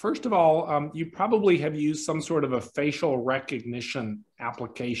 So first of all, you probably have used some sort of a facial recognition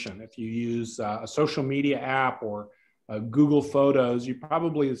application. If you use a social media app or Google Photos, you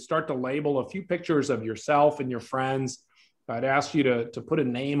probably start to label a few pictures of yourself and your friends. I'd ask you to put a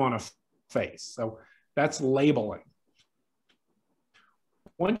name on a face. So that's labeling.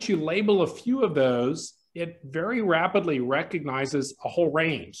 Once you label a few of those, it very rapidly recognizes a whole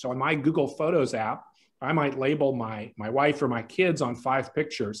range. So in my Google Photos app, I might label my wife or my kids on 5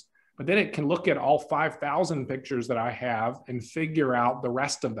 pictures, but then it can look at all 5,000 pictures that I have and figure out the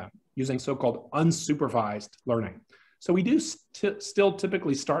rest of them using so-called unsupervised learning. So we do still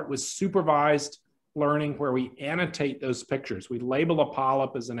typically start with supervised learning where we annotate those pictures. We label a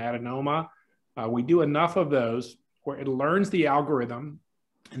polyp as an adenoma. We do enough of those where it learns the algorithm,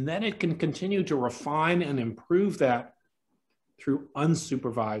 and then it can continue to refine and improve that through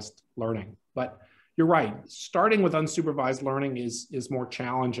unsupervised learning. But you're right, starting with unsupervised learning is more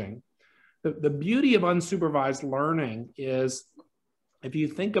challenging. The beauty of unsupervised learning is if you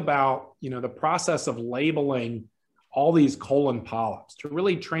think about, the process of labeling all these colon polyps, to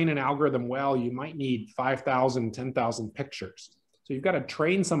really train an algorithm well, you might need 5,000, 10,000 pictures. So you've got to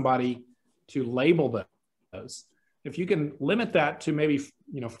train somebody to label those. If you can limit that to maybe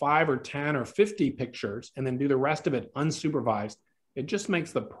 5 or 10 or 50 pictures and then do the rest of it unsupervised, it just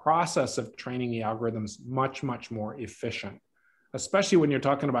makes the process of training the algorithms much, much more efficient, especially when you're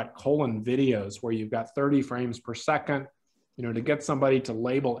talking about colon videos where you've got 30 frames per second. To get somebody to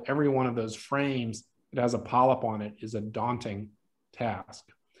label every one of those frames that has a polyp on it is a daunting task.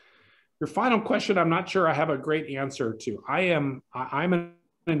 Your final question, I'm not sure I have a great answer to. I'm an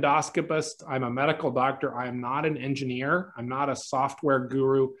endoscopist. I'm a medical doctor. I am not an engineer. I'm not a software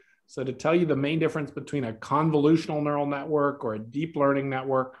guru. So to tell you the main difference between a convolutional neural network or a deep learning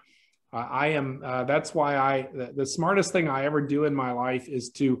network, that's why the smartest thing I ever do in my life is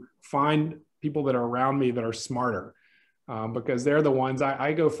to find people that are around me that are smarter, because they're the ones,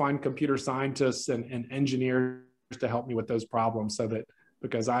 I go find computer scientists and engineers to help me with those problems,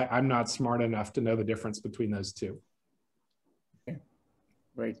 because I'm not smart enough to know the difference between those two. Okay.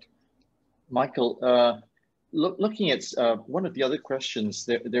 Great. Michael, looking at one of the other questions,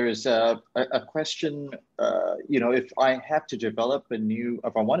 there is a question, if I have to develop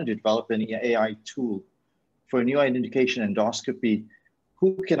if I wanted to develop an AI tool for a new identification endoscopy,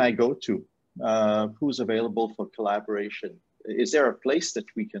 who can I go to? Who's available for collaboration? Is there a place that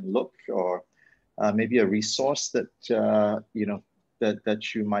we can look, or maybe a resource that,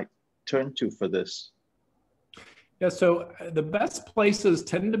 that you might turn to for this? Yeah, so the best places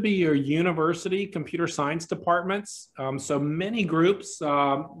tend to be your university computer science departments. So many groups,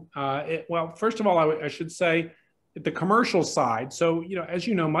 well, first of all, I should say at the commercial side. So, as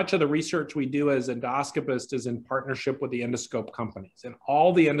you know, much of the research we do as endoscopists is in partnership with the endoscope companies, and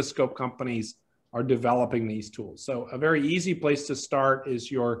all the endoscope companies are developing these tools. So a very easy place to start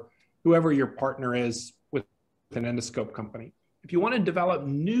is whoever your partner is with an endoscope company. If you want to develop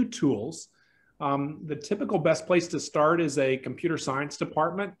new tools, the typical best place to start is a computer science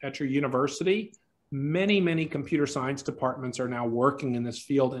department at your university. Many, many computer science departments are now working in this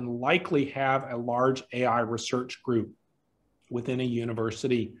field and likely have a large AI research group within a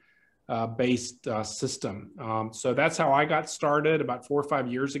university based system. So that's how I got started about 4 or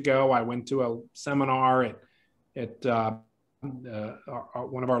 5 years ago. I went to a seminar at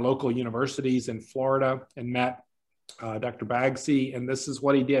one of our local universities in Florida and met Dr. Bagsy, and this is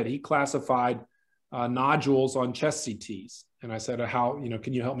what he did. He classified nodules on chest CTs. And I said,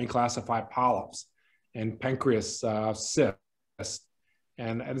 can you help me classify polyps and pancreas cysts?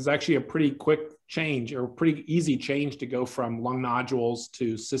 And it was actually a pretty quick change, or pretty easy change, to go from lung nodules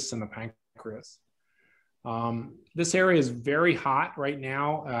to cysts in the pancreas. This area is very hot right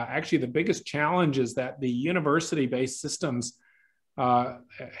now. Actually, the biggest challenge is that the university-based systems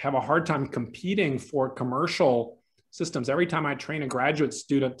have a hard time competing for commercial systems. Every time I train a graduate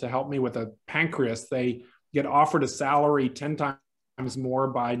student to help me with a pancreas, they get offered a salary 10 times more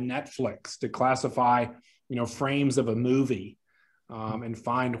by Netflix to classify, frames of a movie, and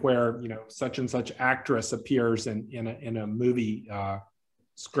find where, such and such actress appears in a movie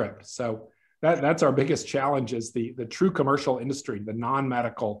script. So that's our biggest challenge, is the true commercial industry. The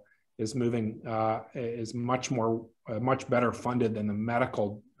non-medical is moving, is much better funded than the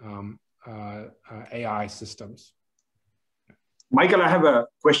medical AI systems. Michael, I have a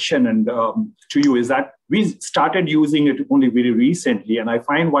question and to you, is that we started using it only very recently, and I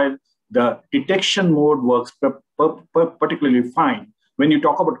find while the detection mode works particularly fine, when you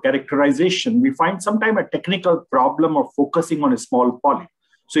talk about characterization, we find sometimes a technical problem of focusing on a small polyp.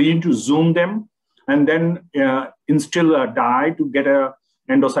 So you need to zoom them and then instill a dye to get a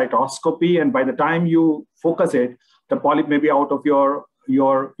endocytoscopy, and by the time you focus it, the polyp may be out of your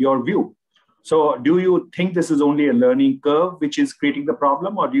view. So do you think this is only a learning curve which is creating the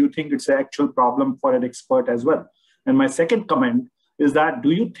problem, or do you think it's an actual problem for an expert as well? And my second comment is that,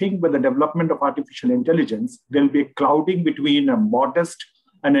 do you think with the development of artificial intelligence, there'll be a clouding between a modest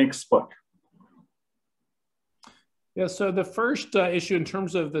and an expert? Yeah, so the first issue in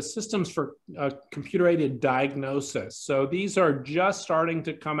terms of the systems for computer-aided diagnosis. So these are just starting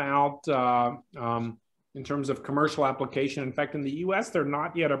to come out in terms of commercial application. In fact, in the US, they're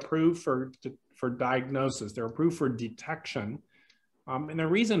not yet approved for diagnosis. They're approved for detection. And the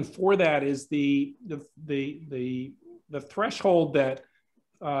reason for that is the threshold that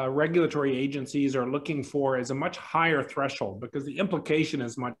regulatory agencies are looking for is a much higher threshold, because the implication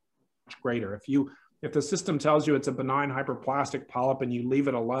is much greater. If the system tells you it's a benign hyperplastic polyp and you leave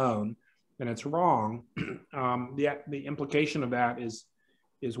it alone, then it's wrong. The implication of that is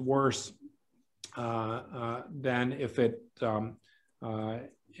worse than if it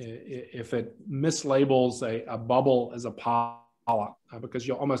if it mislabels a bubble as a polyp, because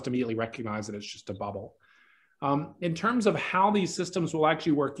you'll almost immediately recognize that it's just a bubble. In terms of how these systems will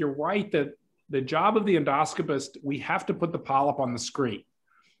actually work, you're right that the job of the endoscopist, we have to put the polyp on the screen.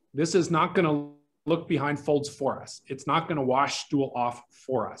 This is not going to look behind folds for us. It's not going to wash stool off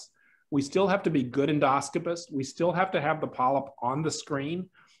for us. We still have to be good endoscopists. We still have to have the polyp on the screen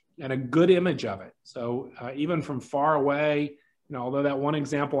and a good image of it. So even from far away, although that one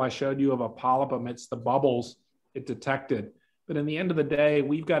example I showed you of a polyp amidst the bubbles, it detected. But in the end of the day,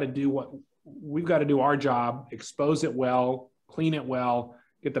 we've got to do our job, expose it well, clean it well,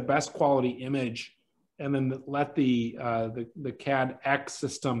 get the best quality image, and then let the CAD-X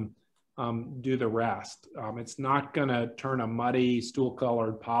system do the rest. It's not going to turn a muddy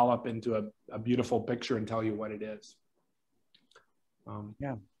stool-colored polyp into a beautiful picture and tell you what it is.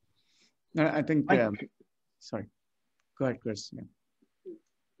 Yeah, I think. Sorry, go ahead, Chris. Yeah.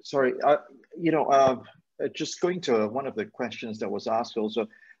 Sorry, just going to one of the questions that was asked also.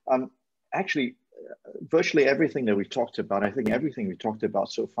 Actually, virtually everything that we've talked about, I think everything we talked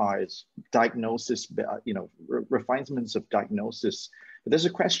about so far is diagnosis, refinements of diagnosis. But there's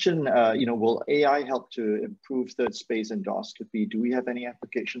a question, will AI help to improve third space endoscopy? Do we have any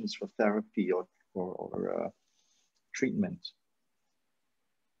applications for therapy or treatment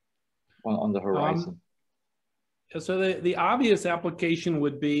on the horizon? So the obvious application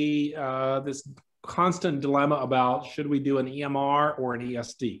would be this constant dilemma about should we do an EMR or an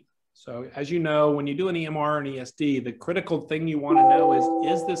ESD? So as you know, when you do an EMR and ESD, the critical thing you want to know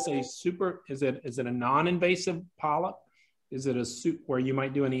is it a non-invasive polyp? Is it where you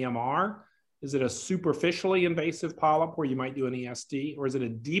might do an EMR? Is it a superficially invasive polyp where you might do an ESD? Or is it a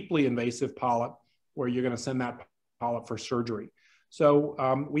deeply invasive polyp where you're going to send that polyp for surgery?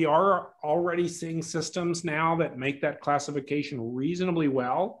 So we are already seeing systems now that make that classification reasonably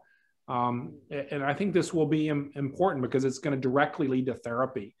well. And I think this will be important because it's going to directly lead to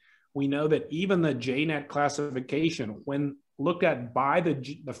therapy. We know that even the JNET classification, when looked at by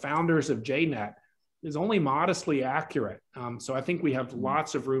the founders of JNET, is only modestly accurate. So I think we have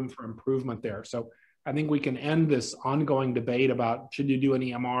lots of room for improvement there. So I think we can end this ongoing debate about should you do an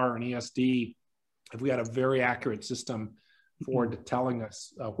EMR or an ESD if we had a very accurate system for telling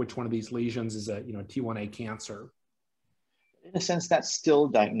us which one of these lesions is a T1A cancer. In a sense, that's still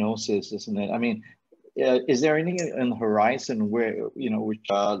diagnosis, isn't it? I mean, is there anything on the horizon where, which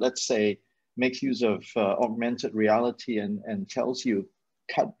let's say makes use of augmented reality and tells you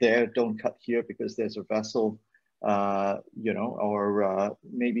cut there, don't cut here because there's a vessel, or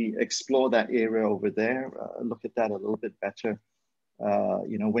maybe explore that area over there, look at that a little bit better,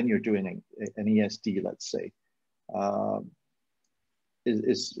 when you're doing an ESD, let's say.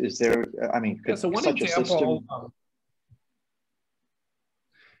 Is there, I mean, could so one such example, a system...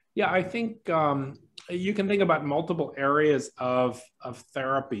 I think you can think about multiple areas of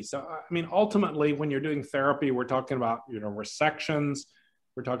therapy. So, I mean, ultimately, when you're doing therapy, we're talking about, resections,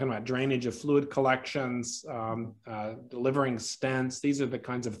 we're talking about drainage of fluid collections, delivering stents. These are the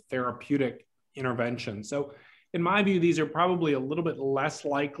kinds of therapeutic interventions. So in my view, these are probably a little bit less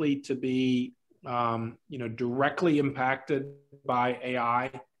likely to be, directly impacted by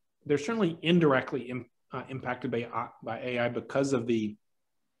AI. They're certainly indirectly impacted by AI because of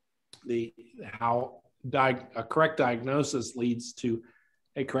how a correct diagnosis leads to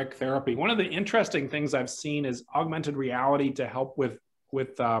a correct therapy. One of the interesting things I've seen is augmented reality to help with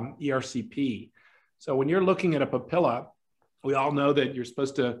ERCP. So when you're looking at a papilla, we all know that you're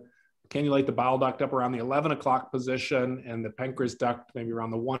supposed to cannulate the bile duct up around the 11 o'clock position and the pancreas duct maybe around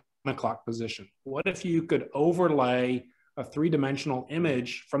the 1 o'clock position. What if you could overlay a three-dimensional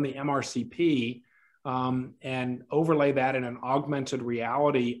image from the MRCP and overlay that in an augmented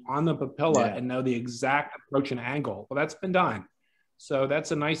reality on the papilla and know the exact approach and angle? Well, that's been done. So that's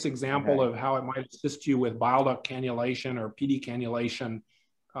a nice example of how it might assist you with bile duct cannulation or PD cannulation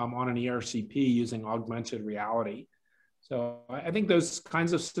on an ERCP using augmented reality. So I think those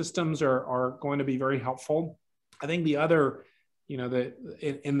kinds of systems are going to be very helpful. I think the other,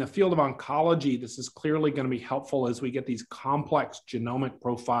 in the field of oncology, this is clearly going to be helpful as we get these complex genomic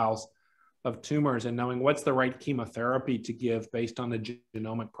profiles of tumors and knowing what's the right chemotherapy to give based on the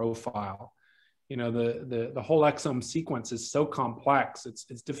genomic profile. The whole exome sequence is so complex,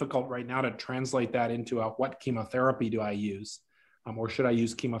 it's difficult right now to translate that into what chemotherapy do I use, or should I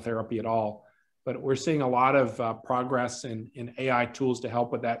use chemotherapy at all? But we're seeing a lot of progress in AI tools to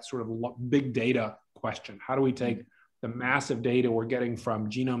help with that sort of big data question. How do we take the massive data we're getting from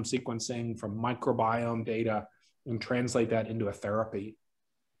genome sequencing, from microbiome data, and translate that into a therapy?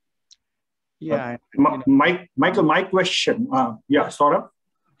 Yeah. Michael, my question, yeah, Saurabh,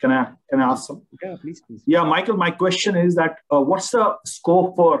 can I ask some? Yeah, please. Yeah, Michael, my question is that what's the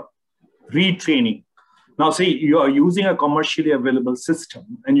scope for retraining? Now, say you are using a commercially available system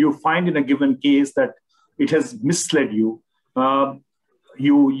and you find in a given case that it has misled you.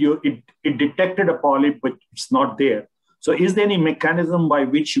 It detected a polyp, but it's not there. So is there any mechanism by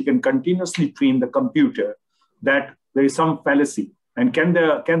which you can continuously train the computer that there is some fallacy? And can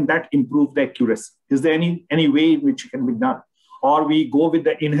that improve the accuracy? Is there any way in which it can be done? Or we go with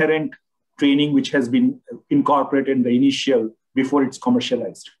the inherent training which has been incorporated in the initial before it's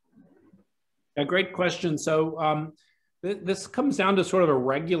commercialized? A great question. So this comes down to sort of a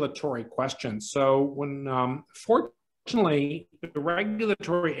regulatory question. So when fortunately, the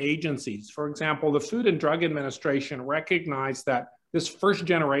regulatory agencies, for example, the Food and Drug Administration, recognize that this first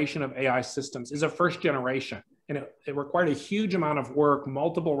generation of AI systems is a first generation. And it required a huge amount of work,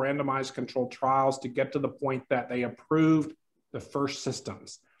 multiple randomized controlled trials to get to the point that they approved the first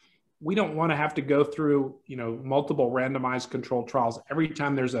systems. We don't want to have to go through, multiple randomized controlled trials every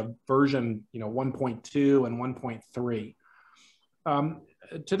time there's a version, 1.2 and 1.3.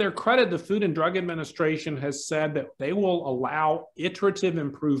 To their credit, the Food and Drug Administration has said that they will allow iterative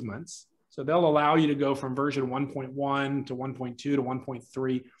improvements. So they'll allow you to go from version 1.1 to 1.2 to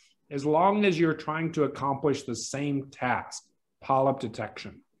 1.3, as long as you're trying to accomplish the same task, polyp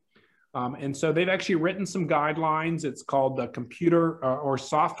detection. And so they've actually written some guidelines. It's called the Computer or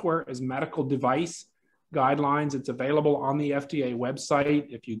Software as Medical Device Guidelines. It's available on the FDA website.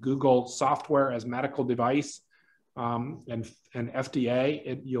 If you Google software as medical device and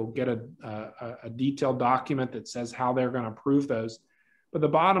FDA, you'll get a detailed document that says how they're going to approve those. But the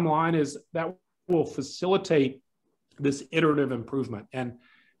bottom line is that will facilitate this iterative improvement. And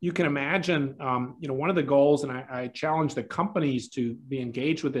you can imagine, one of the goals, and I challenge the companies to be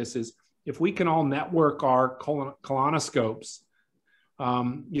engaged with this, is if we can all network our colonoscopes,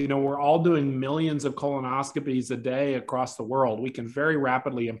 we're all doing millions of colonoscopies a day across the world. We can very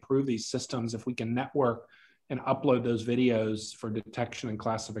rapidly improve these systems if we can network and upload those videos for detection and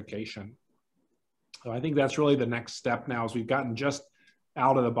classification. So I think that's really the next step now, is we've gotten just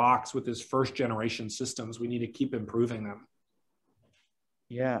out of the box with this first generation systems. We need to keep improving them.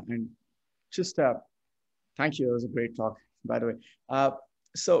 Yeah, and just thank you. It was a great talk, by the way.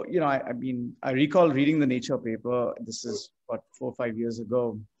 So, I recall reading the Nature paper. This is what, 4 or 5 years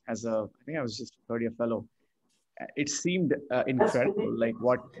ago. I think I was just a third year fellow. It seemed incredible, like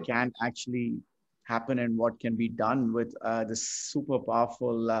what can actually happen and what can be done with this super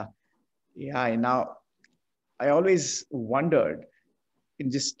powerful AI. Now, I always wondered, in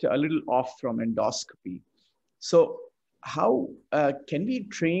just a little off from endoscopy. So how can we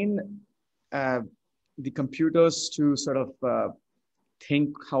train the computers to sort of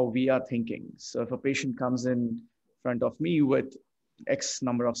think how we are thinking? So if a patient comes in front of me with X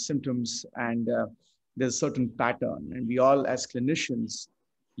number of symptoms and there's a certain pattern, and we all as clinicians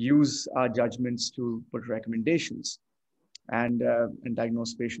use our judgments to put recommendations and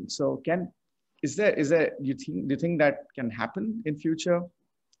diagnose patients. So do you think that can happen in future?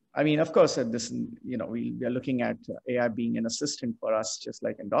 I mean, of course, at this, we are looking at AI being an assistant for us, just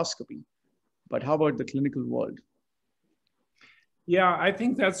like endoscopy. But how about the clinical world? Yeah, I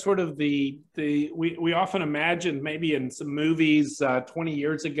think that's sort of we often imagined maybe in some movies 20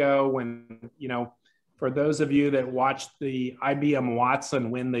 years ago when, for those of you that watched the IBM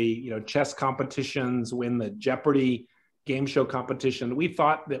Watson win the chess competitions, win the Jeopardy game show competition, we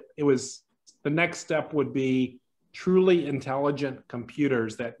thought that the next step would be truly intelligent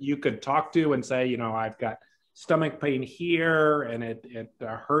computers that you could talk to and say, I've got stomach pain here and it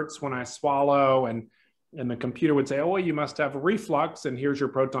hurts when I swallow, and the computer would say, oh, well, you must have reflux and here's your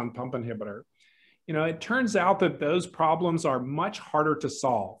proton pump inhibitor. It turns out that those problems are much harder to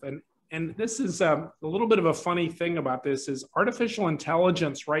solve. And this is a little bit of a funny thing about this is artificial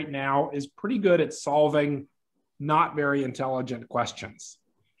intelligence right now is pretty good at solving not very intelligent questions.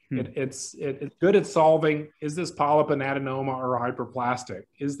 It's good at solving, is this polyp an adenoma or a hyperplastic?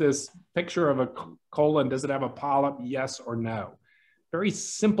 Is this picture of a colon, does it have a polyp, yes or no? Very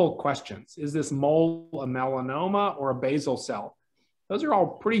simple questions. Is this mole a melanoma or a basal cell? Those are all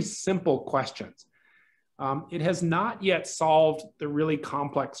pretty simple questions. It has not yet solved the really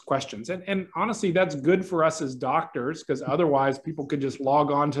complex questions. And honestly, that's good for us as doctors, because otherwise people could just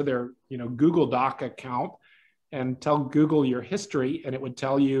log on to their Google Doc account and tell Google your history, and it would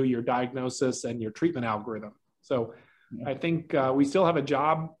tell you your diagnosis and your treatment algorithm. So I think we still have a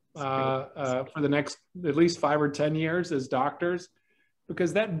job for the next at least 5 or 10 years as doctors,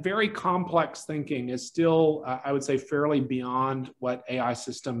 because that very complex thinking is still, I would say, fairly beyond what AI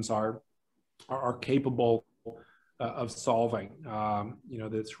systems are are capable of solving.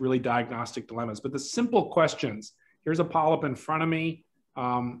 That's really diagnostic dilemmas. But the simple questions, here's a polyp in front of me.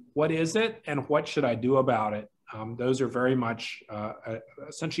 What is it and what should I do about it? Those are very much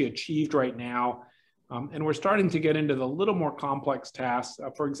essentially achieved right now. And we're starting to get into the little more complex tasks.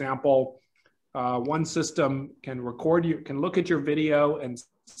 For example, one system can look at your video and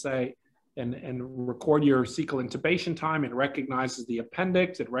say, and record your cecal intubation time. It recognizes the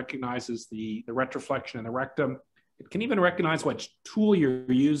appendix. It recognizes the retroflexion in the rectum. It can even recognize what tool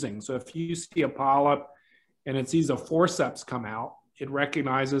you're using. So if you see a polyp and it sees a forceps come out, it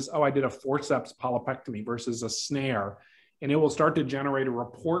recognizes, oh, I did a forceps polypectomy versus a snare. And it will start to generate a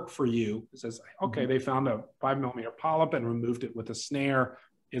report for you. It says, okay, they found a 5mm polyp and removed it with a snare.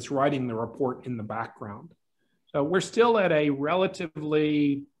 It's writing the report in the background. So we're still at a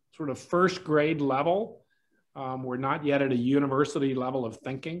relatively sort of first grade level. We're not yet at a university level of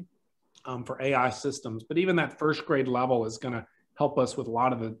thinking for AI systems, but even that first grade level is going to help us with a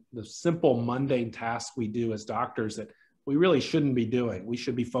lot of the simple mundane tasks we do as doctors that we really shouldn't be doing. We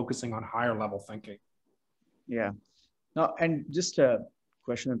should be focusing on higher level thinking. Yeah. Now, and just a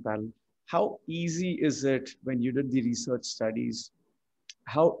question on panel. How easy is it when you did the research studies?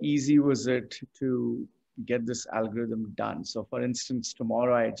 How easy was it to get this algorithm done? So for instance,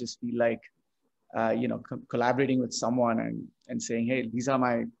 tomorrow I just feel like, collaborating with someone and saying, hey, these are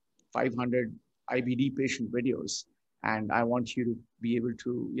my 500 IBD patient videos, and I want you to be able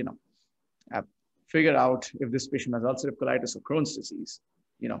to, figure out if this patient has ulcerative colitis or Crohn's disease,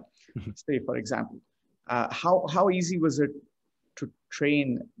 say, for example. How easy was it to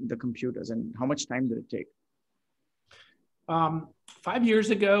train the computers, and how much time did it take? 5 years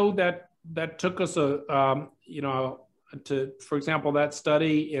ago, that took us for example, that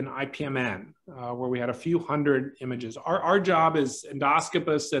study in IPMN, where we had a few hundred images. Our job as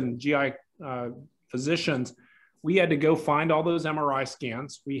endoscopists and GI physicians, we had to go find all those MRI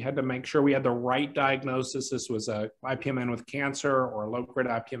scans. We had to make sure we had the right diagnosis. This was a IPMN with cancer or a low-grade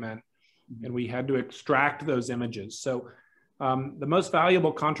IPMN, and we had to extract those images. So the most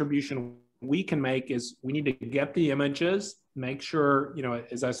valuable contribution we can make is we need to get the images, make sure,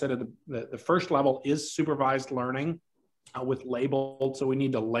 as I said, at the first level is supervised learning with labeled. So we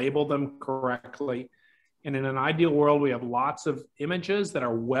need to label them correctly. And in an ideal world, we have lots of images that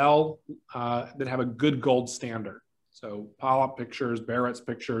are that have a good gold standard. So polyp pictures, Barrett's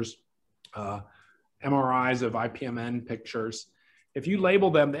pictures, MRIs of IPMN pictures. If you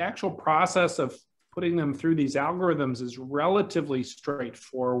label them, the actual process of putting them through these algorithms is relatively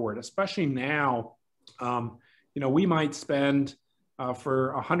straightforward, especially now. We might spend,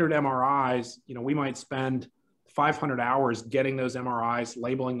 for 100 MRIs, we might spend 500 hours getting those MRIs,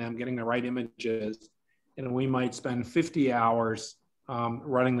 labeling them, getting the right images, and we might spend 50 hours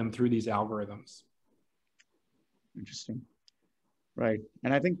running them through these algorithms. Interesting. Right.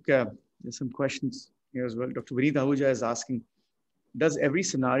 And I think there's some questions here as well. Dr. Vineet Ahuja is asking, does every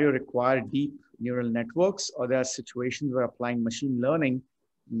scenario require deep neural networks, or there are situations where applying machine learning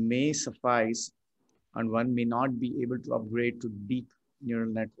may suffice and one may not be able to upgrade to deep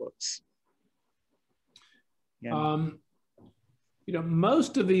neural networks? Yeah.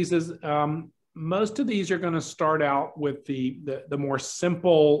 Most of these are going to start out with the more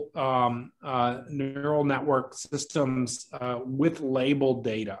simple neural network systems with labeled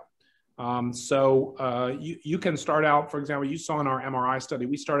data. You can start out, for example, you saw in our MRI study,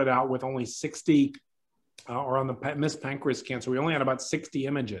 we started out with only 60, or on the missed pancreas cancer, we only had about 60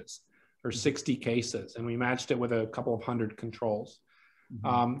 images or 60 cases, and we matched it with a couple of hundred controls.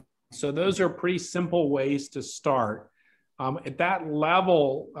 So those are pretty simple ways to start. At that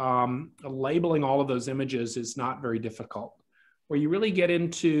level, labeling all of those images is not very difficult. Where you really get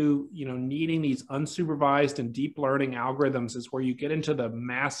into, needing these unsupervised and deep learning algorithms is where you get into the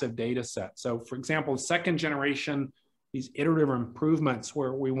massive data set. So for example, second generation, these iterative improvements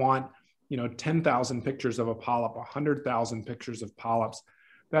where we want, 10,000 pictures of a polyp, 100,000 pictures of polyps.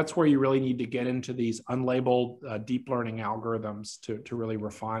 That's where you really need to get into these unlabeled deep learning algorithms to really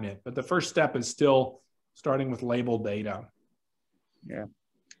refine it. But the first step is still starting with labeled data. Yeah.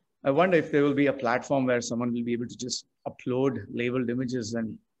 I wonder if there will be a platform where someone will be able to just upload labeled images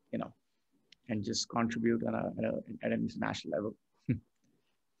and, and just contribute at an international level.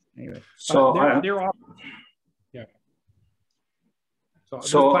 Anyway. So they're all, yeah. So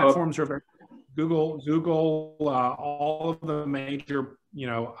those platforms are very, Google, all of the major,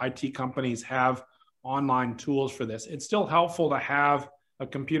 IT companies have online tools for this. It's still helpful to have a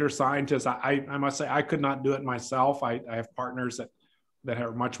computer scientist. I must say, I could not do it myself. I have partners that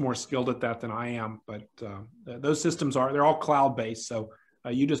are much more skilled at that than I am, but those systems they're all cloud-based. So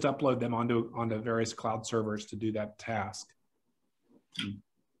You just upload them onto various cloud servers to do that task.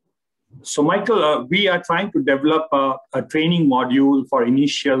 So, Michael, we are trying to develop a training module for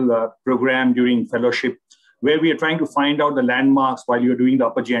initial program during fellowship, where we are trying to find out the landmarks while you're doing the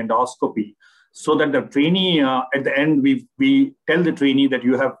upper GI endoscopy, so that the trainee, at the end, we tell the trainee that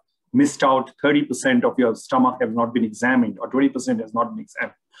you have missed out 30% of your stomach have not been examined, or 20% has not been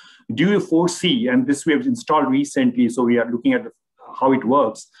examined. Do you foresee, and this we have installed recently, so we are looking at how it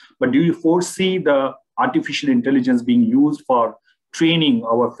works, but do you foresee the artificial intelligence being used for training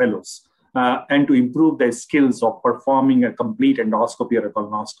our fellows and to improve their skills of performing a complete endoscopy or a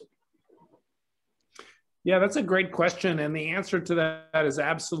colonoscopy? Yeah, that's a great question. And the answer to that is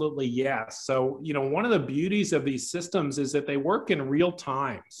absolutely yes. So, one of the beauties of these systems is that they work in real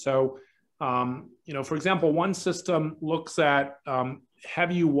time. So, for example, one system looks at,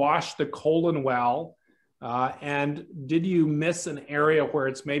 have you washed the colon well? And did you miss an area where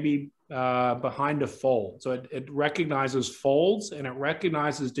it's maybe behind a fold? So it recognizes folds, and it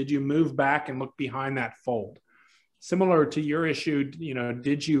recognizes, did you move back and look behind that fold? Similar to your issue,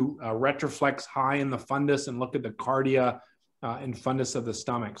 did you retroflex high in the fundus and look at the cardia and fundus of the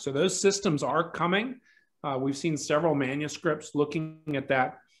stomach? So those systems are coming. We've seen several manuscripts looking at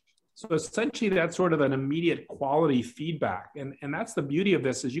that. So essentially, that's sort of an immediate quality feedback. And that's the beauty of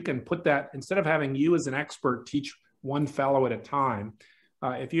this, is you can put that, instead of having you as an expert teach one fellow at a time,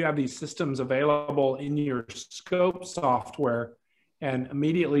 if you have these systems available in your scope software and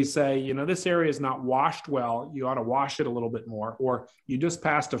immediately say, this area is not washed well, you ought to wash it a little bit more, or you just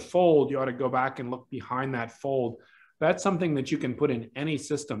passed a fold, you ought to go back and look behind that fold. That's something that you can put in any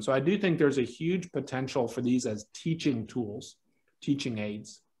system. So I do think there's a huge potential for these as teaching tools, teaching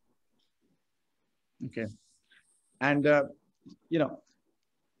aids. Okay. And,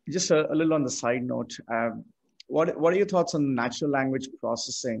 just a little on the side note, what are your thoughts on natural language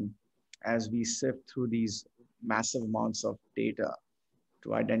processing as we sift through these massive amounts of data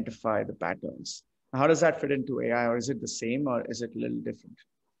to identify the patterns? How does that fit into AI, or is it the same, or is it a little different?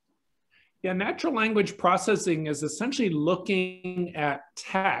 Yeah, natural language processing is essentially looking at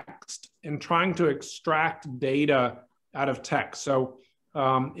text and trying to extract data out of text. So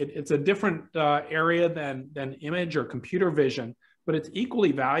it's a different area than image or computer vision, but it's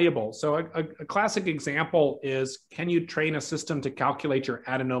equally valuable. So a classic example is, can you train a system to calculate your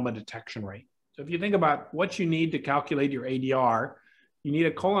adenoma detection rate? So if you think about what you need to calculate your ADR, you need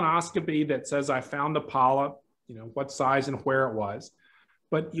a colonoscopy that says, I found a polyp, what size and where it was.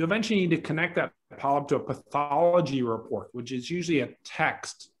 But you eventually need to connect that polyp to a pathology report, which is usually a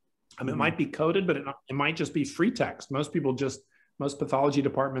text. I mean, it might be coded, but it might just be free text. Most pathology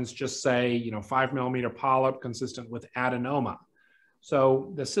departments just say, 5 millimeter polyp consistent with adenoma.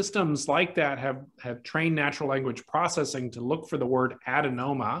 So the systems like that have trained natural language processing to look for the word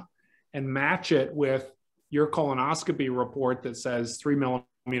adenoma and match it with your colonoscopy report that says 3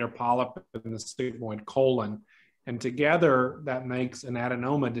 millimeter polyp in the sigmoid colon. And together that makes an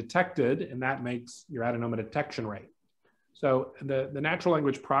adenoma detected, and that makes your adenoma detection rate. So the natural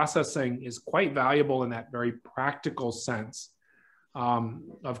language processing is quite valuable in that very practical sense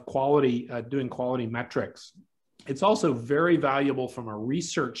of quality, doing quality metrics. It's also very valuable from a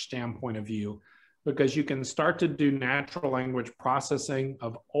research standpoint of view, because you can start to do natural language processing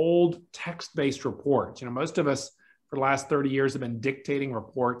of old text-based reports. Most of us for the last 30 years have been dictating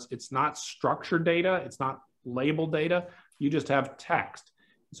reports. It's not structured data. It's not labeled data. You just have text.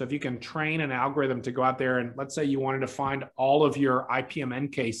 So if you can train an algorithm to go out there and, let's say you wanted to find all of your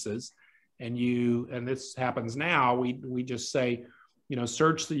IPMN cases, and this happens now, we just say,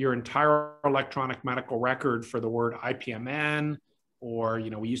 search your entire electronic medical record for the word IPMN, or,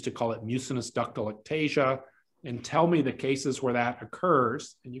 we used to call it mucinous ductal ectasia, and tell me the cases where that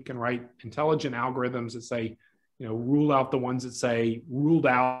occurs. And you can write intelligent algorithms that say, rule out the ones that say ruled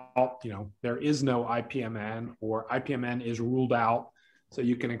out, there is no IPMN, or IPMN is ruled out. So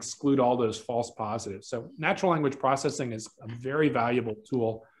you can exclude all those false positives. So natural language processing is a very valuable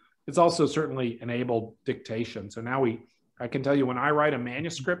tool. It's also certainly enabled dictation. So now I can tell you, when I write a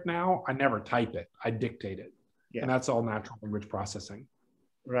manuscript now, I never type it, I dictate it. Yeah. And that's all natural language processing.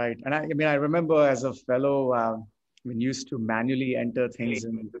 Right. And I remember as a fellow, we used to manually enter things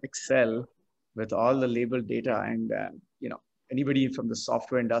in Excel with all the labeled data, and anybody from the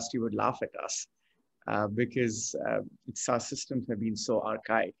software industry would laugh at us because our systems have been so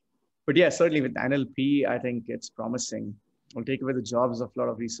archaic. But yeah, certainly with NLP, I think it's promising. It'll take away the jobs of a lot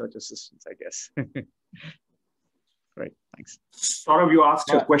of research assistants, I guess. Great, thanks. Saurav, you asked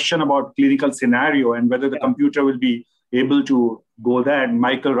a question about clinical scenario and whether the computer will be able to go there. And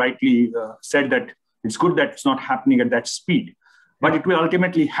Michael rightly said that it's good that it's not happening at that speed. but it will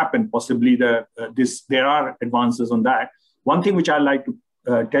ultimately happen. Possibly there are advances on that. One thing which I like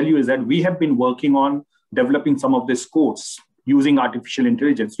to tell you is that we have been working on developing some of the scores using artificial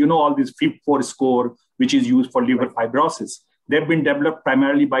intelligence. You know, all this FIB-4 score, which is used for liver fibrosis. They've been developed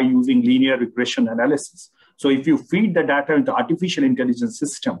primarily by using linear regression analysis. So if you feed the data into artificial intelligence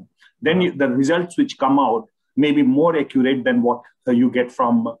system, then the results which come out may be more accurate than what you get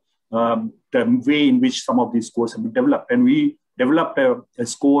from the way in which some of these scores have been developed. And we developed a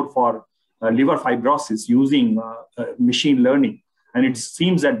score for liver fibrosis using machine learning. And it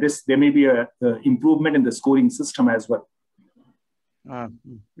seems that there may be an improvement in the scoring system as well.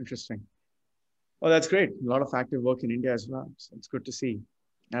 Interesting. Oh, that's great. A lot of active work in India as well. So it's good to see.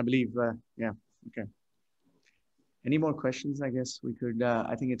 I believe, yeah, okay. Any more questions? I guess we could,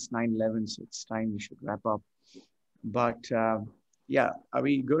 I think it's 9:11, so it's time we should wrap up. But yeah, are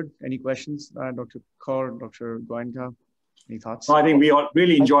we good? Any questions, Dr. Kaur, Dr. Goenka? Any thoughts? I think we all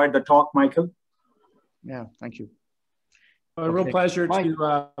really enjoyed the talk, Michael. Yeah, thank you. A real pleasure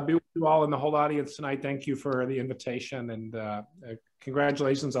to be with you all and the whole audience tonight. Thank you for the invitation, and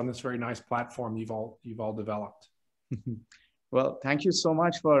congratulations on this very nice platform you've all developed. Well, thank you so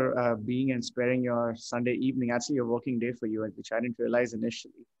much for being and sparing your Sunday evening, actually a working day for you, which I didn't realize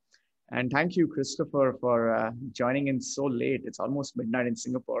initially. And thank you, Christopher, for joining in so late. It's almost midnight in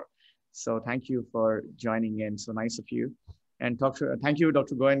Singapore. So thank you for joining in. So nice of you. And thank you,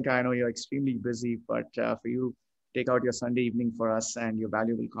 Dr. Goenka. I know you're extremely busy, but for you, take out your Sunday evening for us and your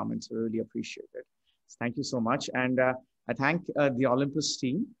valuable comments. We really appreciate it. So thank you so much. And I thank the Olympus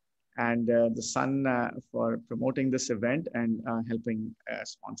team and the Sun for promoting this event and helping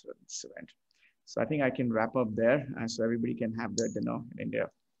sponsor this event. So I think I can wrap up there so everybody can have their dinner in India.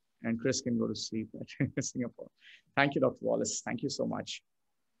 And Chris can go to sleep at Singapore. Thank you, Dr. Wallace. Thank you so much.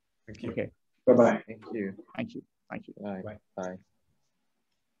 Thank you. Okay. Bye-bye. Thank you. Thank you. Thank you. Bye. Bye.